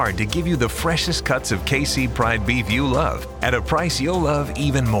work hard to give you the freshest cuts of KC Pride beef you love at a price you'll love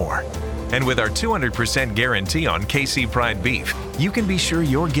even more. And with our 200% guarantee on KC Pride beef, you can be sure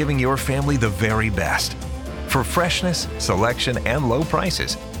you're giving your family the very best. For freshness, selection, and low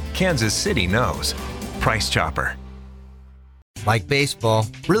prices, Kansas City knows. Price Chopper. Like baseball,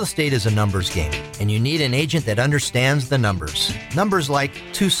 real estate is a numbers game, and you need an agent that understands the numbers. Numbers like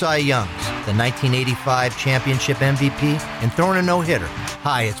 2 Cy Youngs, the 1985 championship MVP, and throwing a no-hitter.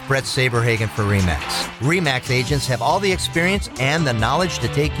 Hi, it's Brett Saberhagen for RE/MAX. RE/MAX agents have all the experience and the knowledge to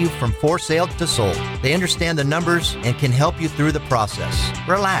take you from for sale to sold. They understand the numbers and can help you through the process.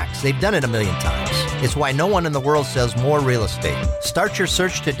 Relax, they've done it a million times. It's why no one in the world sells more real estate. Start your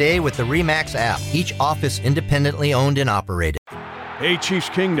search today with the RE/MAX app, each office independently owned and operated. Hey, Chiefs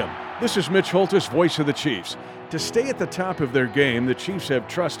Kingdom. This is Mitch Holthus, voice of the Chiefs. To stay at the top of their game, the Chiefs have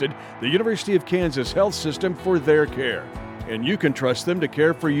trusted the University of Kansas Health System for their care. And you can trust them to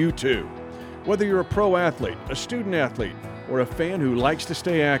care for you too. Whether you're a pro athlete, a student athlete, or a fan who likes to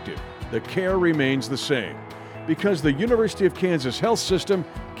stay active, the care remains the same. Because the University of Kansas Health System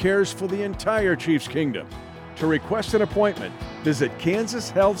cares for the entire Chiefs Kingdom. To request an appointment, visit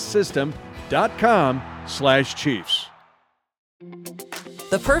kansashealthsystem.com/Chiefs.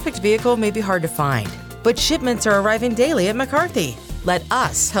 The perfect vehicle may be hard to find, but shipments are arriving daily at McCarthy. Let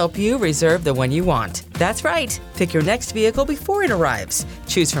us help you reserve the one you want. That's right. Pick your next vehicle before it arrives.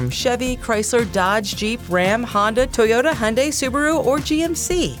 Choose from Chevy, Chrysler, Dodge, Jeep, Ram, Honda, Toyota, Hyundai, Subaru, or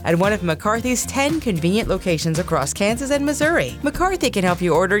GMC at one of McCarthy's 10 convenient locations across Kansas and Missouri. McCarthy can help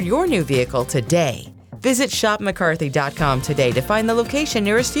you order your new vehicle today. Visit shopmccarthy.com today to find the location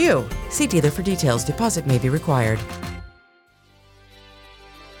nearest you. See dealer for details. Deposit may be required.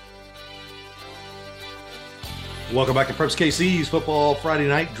 Welcome back to Preps KC's Football Friday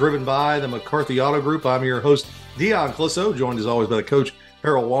Night, driven by the McCarthy Auto Group. I'm your host, Dion Clisso, joined as always by the coach,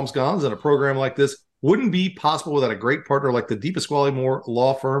 Harold Wamsgans. And a program like this wouldn't be possible without a great partner like the DePasquale Moore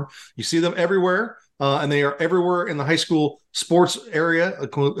Law Firm. You see them everywhere. and they are everywhere in the high school sports area,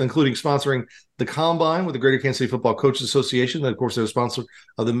 including sponsoring the Combine with the Greater Kansas City Football Coaches Association. And, of course, they're a sponsor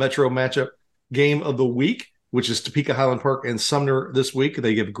of the Metro Matchup Game of the Week, which is Topeka, Highland Park, and Sumner this week.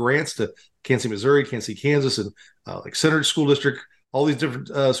 They give grants to Kansas City, Missouri, Kansas City, Kansas, and like Center School District, all these different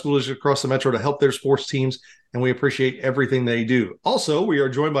school districts across the metro to help their sports teams, and we appreciate everything they do. Also, we are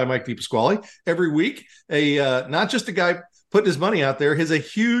joined by Mike DePasquale every week, not just a guy putting his money out there. He's a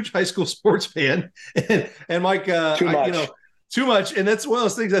huge high school sports fan, and Mike, too much, and that's one of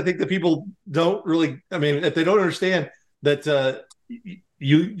those things I think that people don't really. I mean, if they don't understand that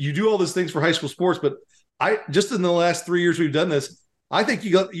you do all these things for high school sports, but I just in the last 3 years we've done this. I think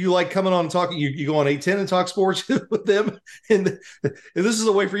you like coming on and talking. You go on 810 and talk sports with them, and this is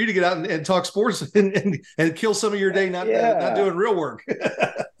a way for you to get out and talk sports and kill some of your day not doing real work.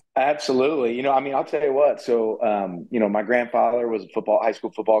 Absolutely. You know, I mean, I'll tell you what. So, you know, my grandfather was a high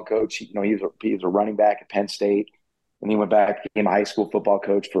school football coach. He was a running back at Penn State, and he went back, became a high school football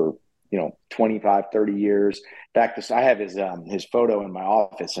coach for 25, 30 years. In fact, I have his photo in my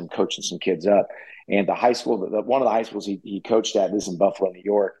office and coaching some kids up. And the high school, one of the high schools he coached at, this is in Buffalo, New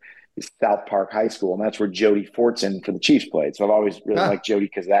York, is South Park High School. And that's where Jody Fortson for the Chiefs played. So I've always really liked Jody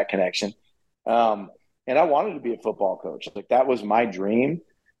because of that connection. And I wanted to be a football coach. Like, that was my dream.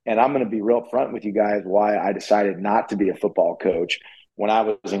 And I'm going to be real upfront with you guys why I decided not to be a football coach. When I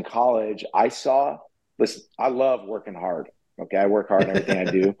was in college, listen, I love working hard. Okay. I work hard in everything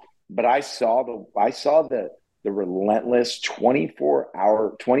I do. But I saw the relentless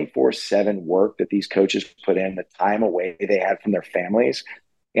 24-hour, 24/7 work that these coaches put in, the time away they had from their families.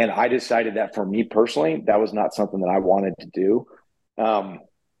 And I decided that for me personally, that was not something that I wanted to do.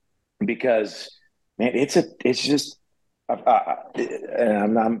 Because, man, it's just,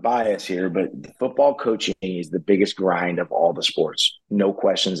 and I'm biased here, but football coaching is the biggest grind of all the sports. No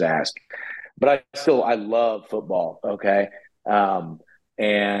questions asked. But I love football. Okay.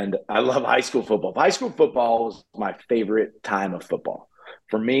 And I love high school football. High school football was my favorite time of football.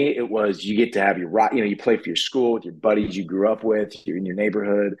 For me, it was, you get to have you play for your school with your buddies you grew up with, you're in your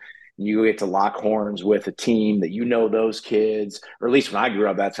neighborhood. You get to lock horns with a team that those kids, or at least when I grew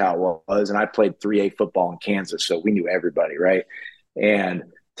up, that's how it was. And I played 3A football in Kansas, so we knew everybody, right? And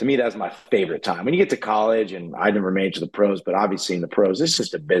to me, that was my favorite time. When you get to college, and I never made it to the pros, but obviously in the pros, it's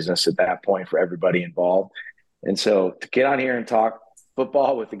just a business at that point for everybody involved. And so to get on here and talk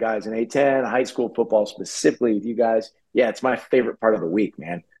football with the guys in A10, high school football specifically with you guys, it's my favorite part of the week,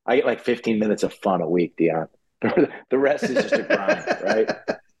 man. I get like 15 minutes of fun a week, Dion. The rest is just a grind, right?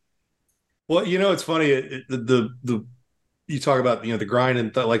 Well, it's funny. You talk about the grind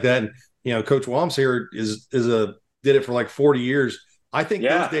and like that, and Coach Walms here did it for like 40 years. I think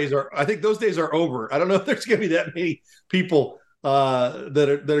those days are over. I don't know if there's going to be that many people that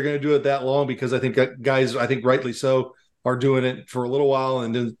are going to do it that long, because I think guys, rightly so, are doing it for a little while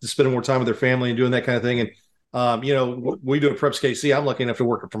and then spending more time with their family and doing that kind of thing. And, we do at Preps KC. I'm lucky enough to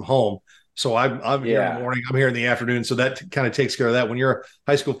work from home. So I'm here in the morning, I'm here in the afternoon. So that kind of takes care of that. When you're a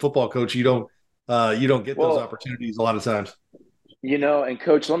high school football coach, you don't get those opportunities a lot of times. And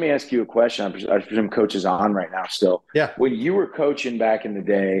Coach, let me ask you a question. I presume Coach is on right now still. Yeah. When you were coaching back in the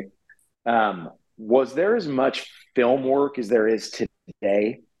day, was there as much film work as there is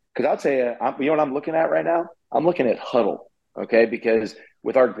today? Because I'll tell you, you know what I'm looking at right now? I'm looking at Huddle, okay? Because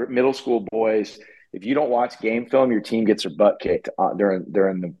with our middle school boys, if you don't watch game film, your team gets their butt kicked on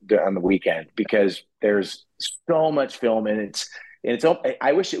the weekend, because there's so much film, and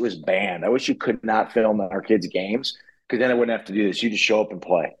I wish it was banned. I wish you could not film our kids' games, because then I wouldn't have to do this. You just show up and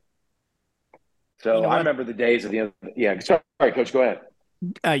play. So I remember the days of sorry, Coach, go ahead.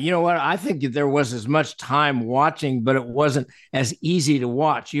 You know what? I think there was as much time watching, but it wasn't as easy to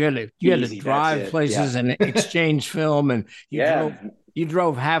watch. You had to drive places and exchange film, and you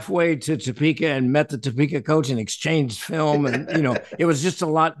drove halfway to Topeka and met the Topeka coach and exchanged film, and it was just a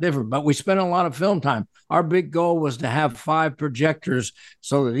lot different. But we spent a lot of film time. Our big goal was to have 5 projectors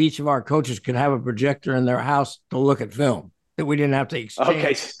so that each of our coaches could have a projector in their house to look at film, that we didn't have to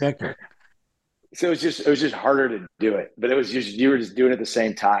exchange projector. So it was just harder to do it, but it was just, you were just doing it at the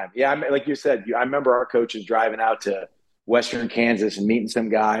same time. Yeah. Like you said, I remember our coaches driving out to Western Kansas and meeting some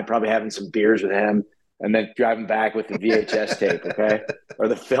guy, probably having some beers with him, and then driving back with the VHS tape. Okay. Or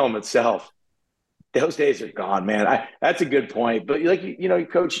the film itself. Those days are gone, man. That's a good point. But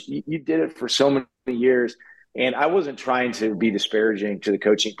Coach, you did it for so many years, and I wasn't trying to be disparaging to the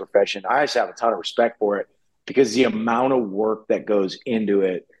coaching profession. I just have a ton of respect for it, because the amount of work that goes into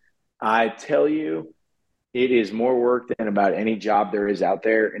it, I tell you, it is more work than about any job there is out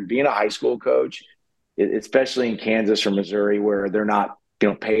there. And being a high school coach, especially in Kansas or Missouri, where they're not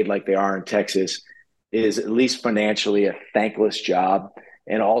paid like they are in Texas, is, at least financially, a thankless job.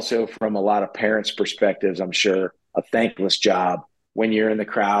 And also from a lot of parents' perspectives, I'm sure, a thankless job when you're in the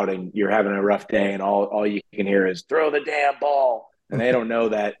crowd and you're having a rough day and all you can hear is throw the damn ball. And they don't know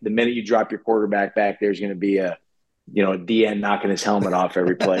that the minute you drop your quarterback back, there's going to be a DN knocking his helmet off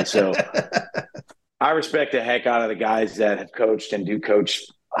every play. So I respect the heck out of the guys that have coached and do coach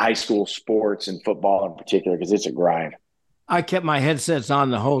high school sports and football in particular, because it's a grind. I kept my headsets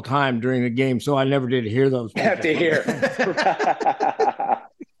on the whole time during the game, so I never did hear those. Have to hear.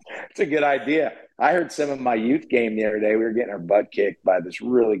 It's a good idea. I heard some of my youth game the other day. We were getting our butt kicked by this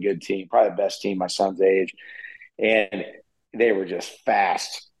really good team, probably the best team my son's age. And they were just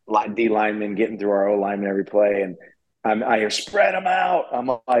fast. D linemen getting through our O linemen every play. And I hear, spread them out. I'm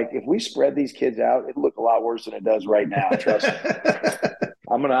like, if we spread these kids out, it'd look a lot worse than it does right now. Trust me.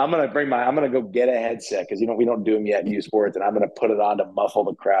 I'm gonna go get a headset, because we don't do them yet in youth sports, and I'm gonna put it on to muffle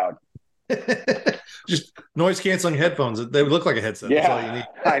the crowd. Just noise canceling headphones. They would look like a headset. Yeah, that's all you need.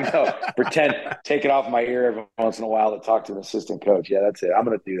 I know. Pretend, take it off my ear every once in a while to talk to an assistant coach. Yeah, that's it. I'm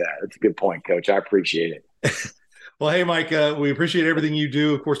gonna do that. That's a good point, Coach. I appreciate it. Well, hey, Mike, we appreciate everything you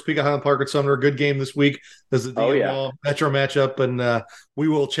do. Of course, Topeka Highland Park at Sumner, a good game this week. This is the Metro matchup, and we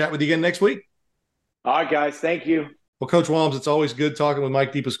will chat with you again next week. All right, guys. Thank you. Well, Coach Walms, it's always good talking with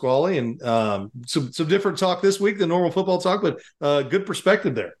Mike DePasquale, and some different talk this week than normal football talk, but good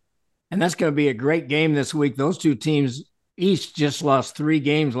perspective there. And that's going to be a great game this week. Those two teams each just lost 3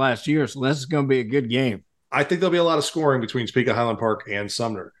 games last year, so this is going to be a good game. I think there'll be a lot of scoring between Topeka Highland Park and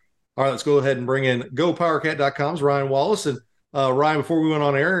Sumner. All right, let's go ahead and bring in GoPowerCat.com's Ryan Wallace. And Ryan, before we went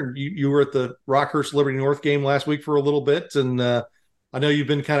on air, you were at the Rockhurst Liberty North game last week for a little bit, and I know you've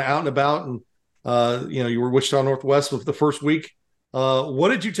been kind of out and about, and you were Wichita Northwest with the first week. What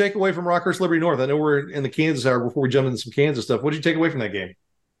did you take away from Rockhurst Liberty North? I know we're in the Kansas hour before we jump into some Kansas stuff. What did you take away from that game?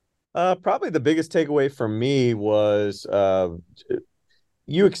 Probably the biggest takeaway from me was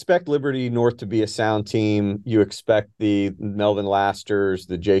you expect Liberty North to be a sound team. You expect the Melvin Lasters,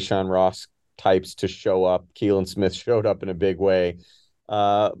 the Jay-Sean Ross types to show up. Keelan Smith showed up in a big way.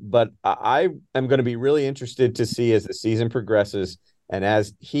 But I am going to be really interested to see, as the season progresses and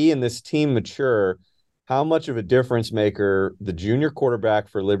as he and this team mature, how much of a difference maker the junior quarterback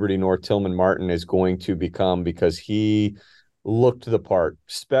for Liberty North, Tillman Martin, is going to become, because he looked the part.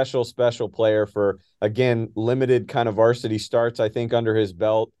 Special player for, again, limited kind of varsity starts, I think, under his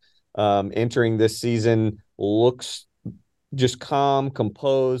belt. Entering this season, looks just calm,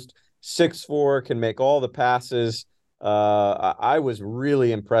 composed, 6'4", can make all the passes. I was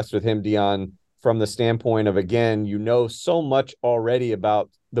really impressed with him, Dion, from the standpoint of, again, so much already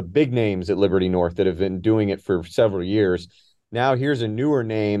about the big names at Liberty North that have been doing it for several years. Now here's a newer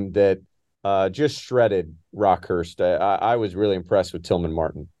name that just shredded Rockhurst. I was really impressed with Tillman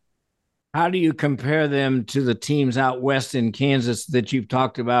Martin. How do you compare them to the teams out west in Kansas that you've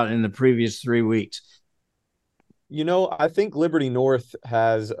talked about in the previous 3 weeks? I think Liberty North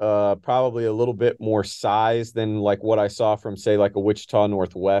has probably a little bit more size than like what I saw from, say, like a Wichita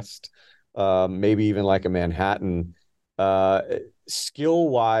Northwest, maybe even like a Manhattan.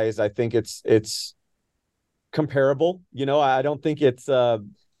 Skill-wise, I think it's comparable. I don't think it's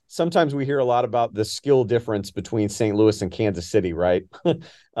sometimes we hear a lot about the skill difference between St. Louis and Kansas City, right?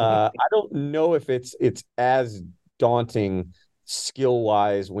 I don't know if it's as daunting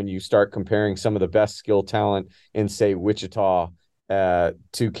skill-wise when you start comparing some of the best skill talent in, say, Wichita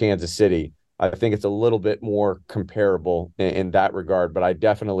to Kansas City. I think it's a little bit more comparable in that regard, but I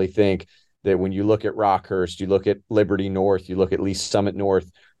definitely think that when you look at Rockhurst, you look at Liberty North, you look at Lee Summit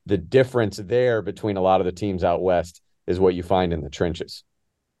North, the difference there between a lot of the teams out west is what you find in the trenches.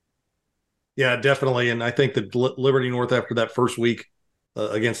 Yeah, definitely. And I think that Liberty North, after that first week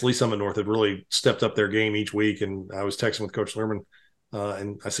against Lee Summit North, had really stepped up their game each week. And I was texting with Coach Lerman,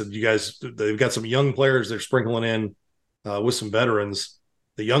 and I said, you guys, they've got some young players they're sprinkling in with some veterans.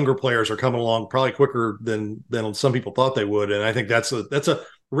 The younger players are coming along probably quicker than some people thought they would. And I think that's a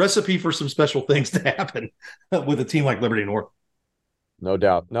recipe for some special things to happen with a team like Liberty North. No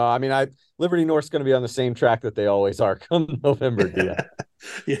doubt. No, I mean, Liberty North's going to be on the same track that they always are come November.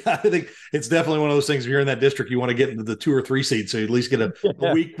 Yeah, I think it's definitely one of those things. If you're in that district, you want to get into the 2 or 3 seed, so you at least get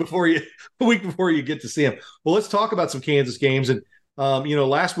a week before you get to see them. Well, let's talk about some Kansas games. And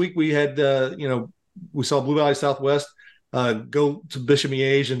last week we had we saw Blue Valley Southwest go to Bishop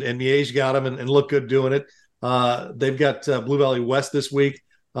Miege, and Miege got them and looked good doing it. They've got Blue Valley West this week.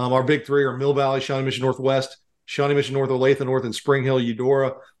 Our big 3 are Mill Valley, Shawnee Mission Northwest, Shawnee Mission North, Olathe North, and Spring Hill,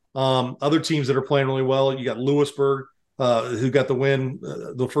 Eudora. Other teams that are playing really well, you got Lewisburg, who got the win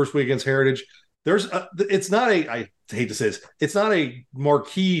the first week against Heritage. it's not I hate to say this, it's not a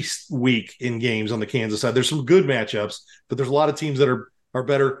marquee week in games on the Kansas side. There's some good matchups, but there's a lot of teams that are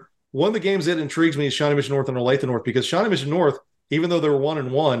better. One of the games that intrigues me is Shawnee Mission North and Olathe North, because Shawnee Mission North, even though they were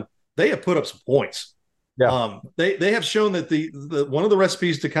 1-1, they have put up some points. Yeah. They have shown that the one of the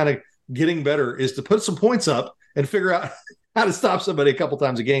recipes to kind of getting better is to put some points up and figure out how to stop somebody a couple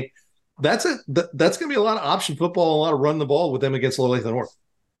times a game. That's going to be a lot of option football, a lot of run the ball with them against Olathe North.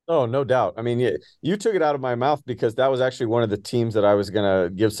 Oh, no doubt. I mean, you took it out of my mouth, because that was actually one of the teams that I was going to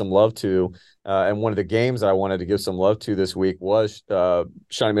give some love to. And one of the games that I wanted to give some love to this week was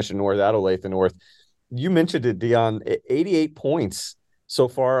Shawnee Mission North at Olathe North. You mentioned it, Dion, 88 points so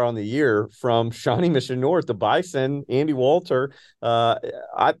far on the year from Shawnee Mission North. The Bison, Andy Walter,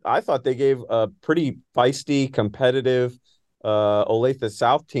 I thought they gave a pretty feisty, competitive Olathe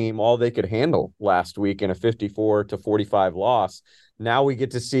South team all they could handle last week in a 54-45 loss. Now we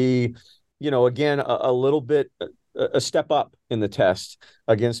get to see, again, a little bit, a step up in the test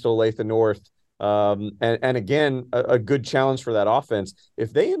against Olathe North. And again, a good challenge for that offense.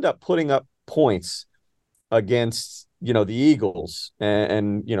 If they end up putting up points against, the Eagles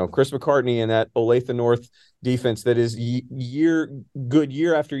and Chris McCartney and that Olathe North defense that is good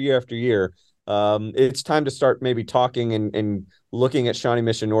year after year after year, it's time to start maybe talking and looking at Shawnee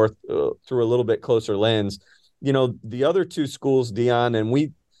Mission North through a little bit closer lens. The other two schools, Dion, and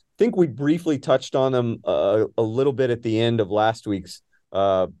we think we briefly touched on them a little bit at the end of last week's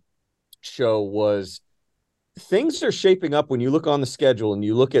show, was things are shaping up when you look on the schedule and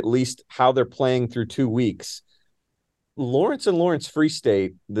you look at least how they're playing through 2 weeks. Lawrence and Lawrence Free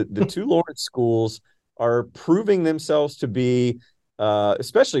State, the two Lawrence schools, are proving themselves to be,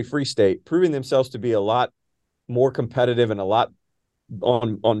 especially Free State, proving themselves to be a lot more competitive and a lot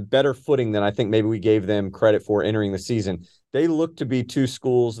on better footing than I think maybe we gave them credit for entering the season. They look to be two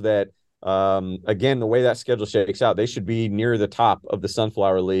schools that, again, the way that schedule shakes out, they should be near the top of the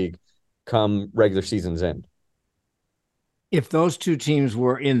Sunflower League come regular season's end. If those two teams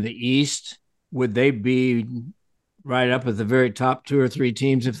were in the East, would they be right up at the very top 2 or 3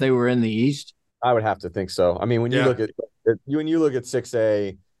 teams if they were in the East? I would have to think so. I mean, when you look at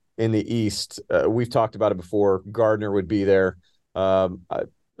 6A in the East, we've talked about it before. Gardner would be there.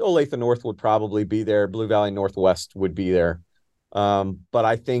 Olathe North would probably be there. Blue Valley Northwest would be there. But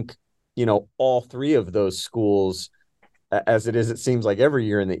I think, all 3 of those schools, as it seems like every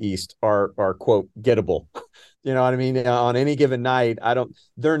year in the East, are quote, gettable. You know what I mean? On any given night,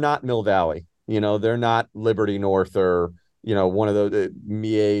 they're not Mill Valley. They're not Liberty North or, one of those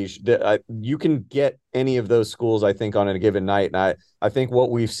Miege. You can get any of those schools, I think, on a given night. And I think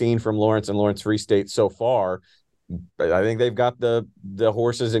what we've seen from Lawrence and Lawrence Free State so far, I think they've got the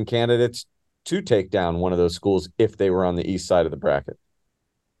horses and candidates to take down one of those schools if they were on the east side of the bracket.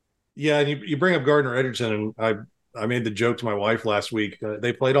 Yeah, and you bring up Gardner Edgerton, and I made the joke to my wife last week.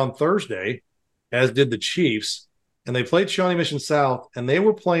 They played on Thursday, as did the Chiefs, and they played Shawnee Mission South, and they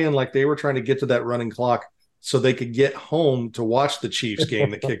were playing like they were trying to get to that running clock so they could get home to watch the Chiefs game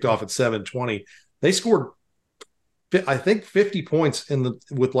that kicked off at 7:20. They scored, I think, 50 points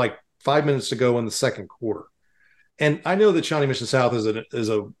with like 5 minutes to go in the second quarter. And I know that Shawnee Mission South is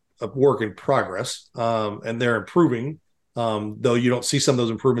a work in progress, and they're improving, though you don't see some of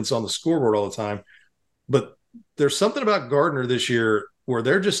those improvements on the scoreboard all the time. But there's something about Gardner this year where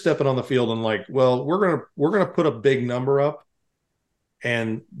they're just stepping on the field and like, well, we're gonna put a big number up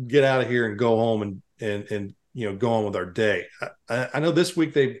and get out of here and go home and go on with our day. I know this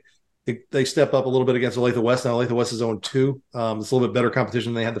week they step up a little bit against Olathe West. Now Olathe West is 0-2. It's a little bit better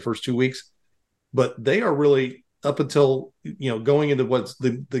competition than they had the first 2 weeks, but they are really, up until going into what's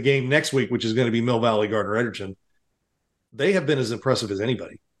the game next week, which is going to be Mill Valley Gardner Edgerton, they have been as impressive as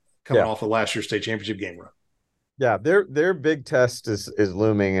anybody coming off of last year's state championship game run. Yeah, their big test is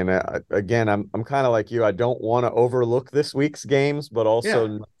looming, and again, I'm kind of like you. I don't want to overlook this week's games, but also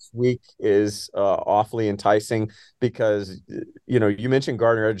next week is awfully enticing because you mentioned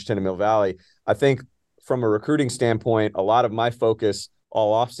Gardner Edgerton and Mill Valley. I think from a recruiting standpoint, a lot of my focus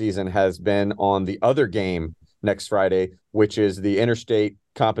all offseason has been on the other game next Friday, which is the interstate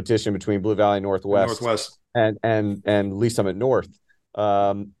competition between Blue Valley Northwest and Lee Summit North.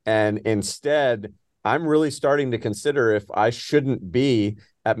 And instead, I'm really starting to consider if I shouldn't be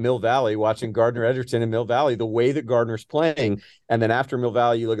at Mill Valley watching Gardner Edgerton and Mill Valley the way that Gardner's playing. And then after Mill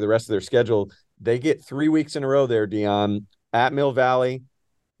Valley, you look at the rest of their schedule, they get 3 weeks in a row there, Dion, at Mill Valley,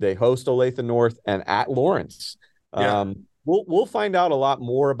 they host Olathe North, and at Lawrence. Yeah. We'll find out a lot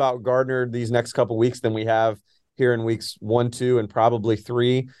more about Gardner these next couple of weeks than we have here in weeks 1, 2, and probably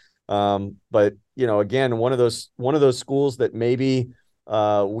 3. But again, one of those schools that maybe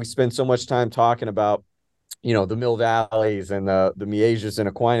we spend so much time talking about, the Mill Valleys and the Mieges and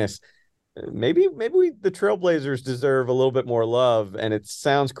Aquinas. Maybe the Trailblazers deserve a little bit more love. And it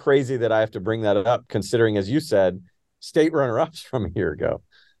sounds crazy that I have to bring that up, considering, as you said, state runner-ups from a year ago.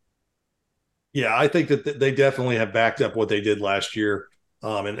 Yeah, I think that they definitely have backed up what they did last year.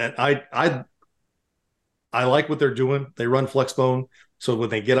 And I like what they're doing. They run Flexbone, so when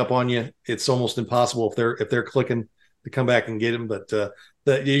they get up on you, it's almost impossible if they're clicking to come back and get them. But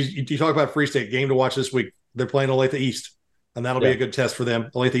you talk about Free State, game to watch this week. They're playing Olathe East, and that'll be a good test for them.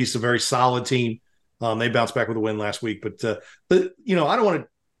 Olathe East is a very solid team. They bounced back with a win last week, but I don't want to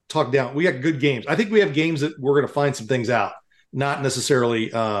talk down. We got good games. I think we have games that we're going to find some things out. Not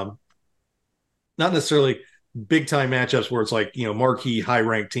necessarily big time matchups where it's like, marquee high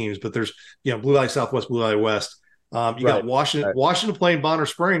ranked teams, but there's, Blue Valley Southwest, Blue Valley West. Got Washington playing Bonner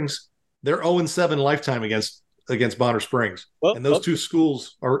Springs. They're 0-7 lifetime against Bonner Springs. And those two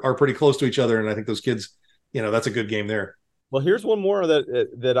schools are pretty close to each other. And I think those kids, that's a good game there. Well, here's one more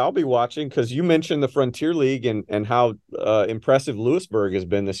that I'll be watching, because you mentioned the Frontier League and how impressive Lewisburg has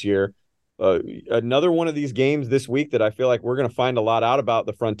been this year. Another one of these games this week that I feel like we're going to find a lot out about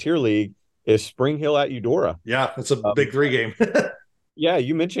the Frontier League is Spring Hill at Eudora. Yeah, it's a big 3 game. Yeah,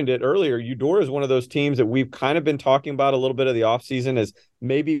 you mentioned it earlier. Eudora is one of those teams that we've kind of been talking about a little bit of the offseason as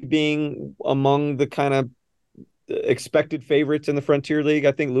maybe being among the kind of expected favorites in the Frontier League.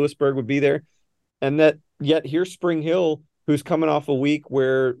 I think Lewisburg would be there. And that yet here's Spring Hill, who's coming off a week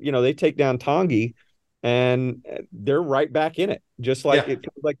where, they take down Tongi and they're right back in it, just like it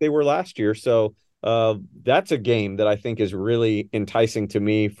feels like they were last year. So that's a game that I think is really enticing to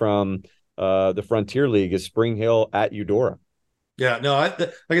me from the Frontier League, is Spring Hill at Eudora. Yeah, no,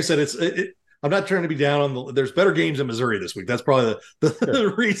 like I said, I'm not trying to be down on there's better games in Missouri this week. That's probably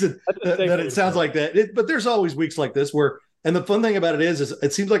the reason that it sounds like that. But there's always weeks like this where, and the fun thing about it is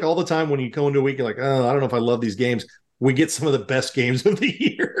it seems like all the time when you go into a week, you're like, oh, I don't know if I love these games. We get some of the best games of the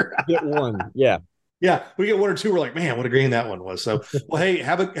year. Get one. Yeah. Yeah. We get 1 or 2. We're like, man, what a game that one was. So, well, hey,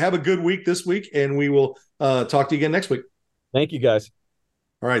 have a good week this week, and we will talk to you again next week. Thank you, guys.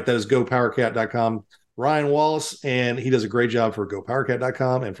 All right. That is GoPowerCat.com. Ryan Wallace, and he does a great job for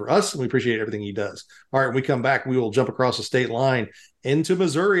GoPowerCat.com and for us, and we appreciate everything he does. All right, when we come back, we will jump across the state line into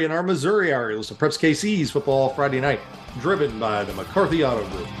Missouri in our Missouri hour. Listen to Preps KC's Football Friday Night, driven by the McCarthy Auto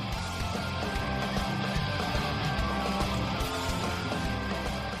Group.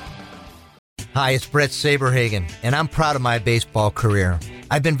 Hi, it's Brett Saberhagen, and I'm proud of my baseball career.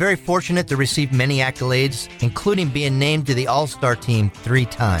 I've been very fortunate to receive many accolades, including being named to the All-Star team 3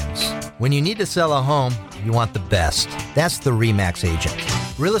 times. When you need to sell a home, you want the best. That's the RE/MAX agent.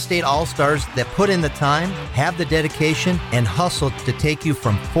 Real estate all-stars that put in the time, have the dedication, and hustle to take you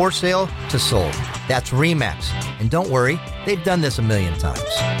from for sale to sold. That's RE/MAX. And don't worry, they've done this a million times.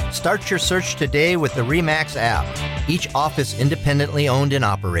 Start your search today with the RE/MAX app. Each office independently owned and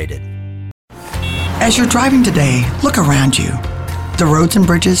operated. As you're driving today, look around you. The roads and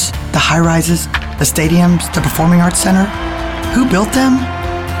bridges, the high-rises, the stadiums, the Performing Arts Center. Who built them?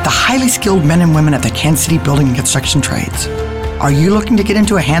 The highly skilled men and women at the Kansas City Building and Construction Trades. Are you looking to get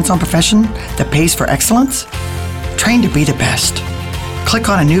into a hands-on profession that pays for excellence? Train to be the best. Click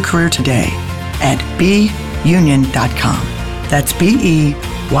on a new career today at beunion.com. That's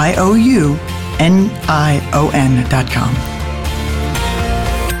BEYOUNION.com.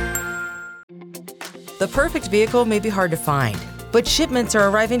 The perfect vehicle may be hard to find, but shipments are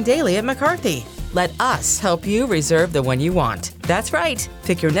arriving daily at McCarthy. Let us help you reserve the one you want. That's right.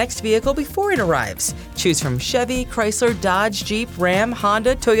 Pick your next vehicle before it arrives. Choose from Chevy, Chrysler, Dodge, Jeep, Ram,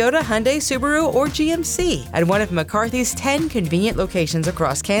 Honda, Toyota, Hyundai, Subaru, or GMC at one of McCarthy's 10 convenient locations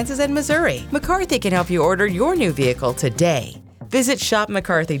across Kansas and Missouri. McCarthy can help you order your new vehicle today. Visit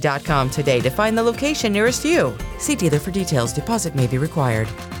shopmccarthy.com today to find the location nearest you. See dealer for details. Deposit may be required.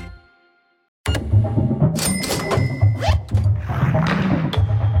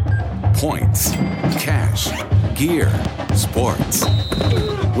 Points, cash, gear, sports.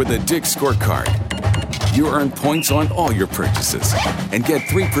 With a Dick's Scorecard, you earn points on all your purchases and get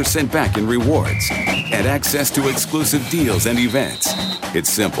 3% back in rewards and access to exclusive deals and events. It's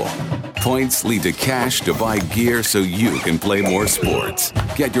simple. Points lead to cash to buy gear so you can play more sports.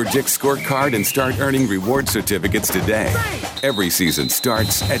 Get your Dick's Scorecard and start earning reward certificates today. Every season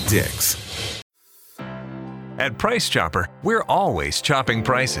starts at Dick's. At Price Chopper, we're always chopping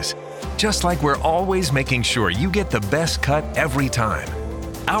prices, just like we're always making sure you get the best cut every time.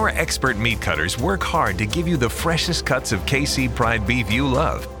 Our expert meat cutters work hard to give you the freshest cuts of KC Pride beef you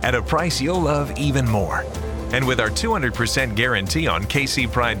love at a price you'll love even more. And with our 200% guarantee on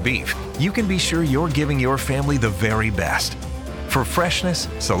KC Pride beef, you can be sure you're giving your family the very best. For freshness,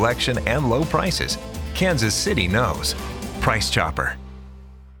 selection, and low prices, Kansas City knows. Price Chopper.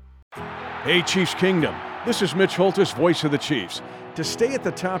 Hey, Chiefs Kingdom. This is Mitch Holthus, voice of the Chiefs. To stay at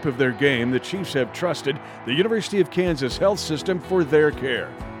the top of their game, the Chiefs have trusted the University of Kansas Health System for their care.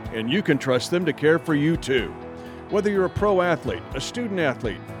 And you can trust them to care for you too. Whether you're a pro athlete, a student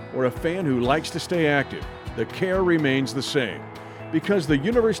athlete, or a fan who likes to stay active, the care remains the same. Because the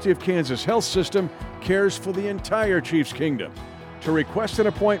University of Kansas Health System cares for the entire Chiefs Kingdom. To request an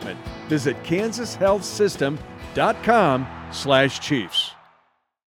appointment, visit kansashealthsystem.com/Chiefs.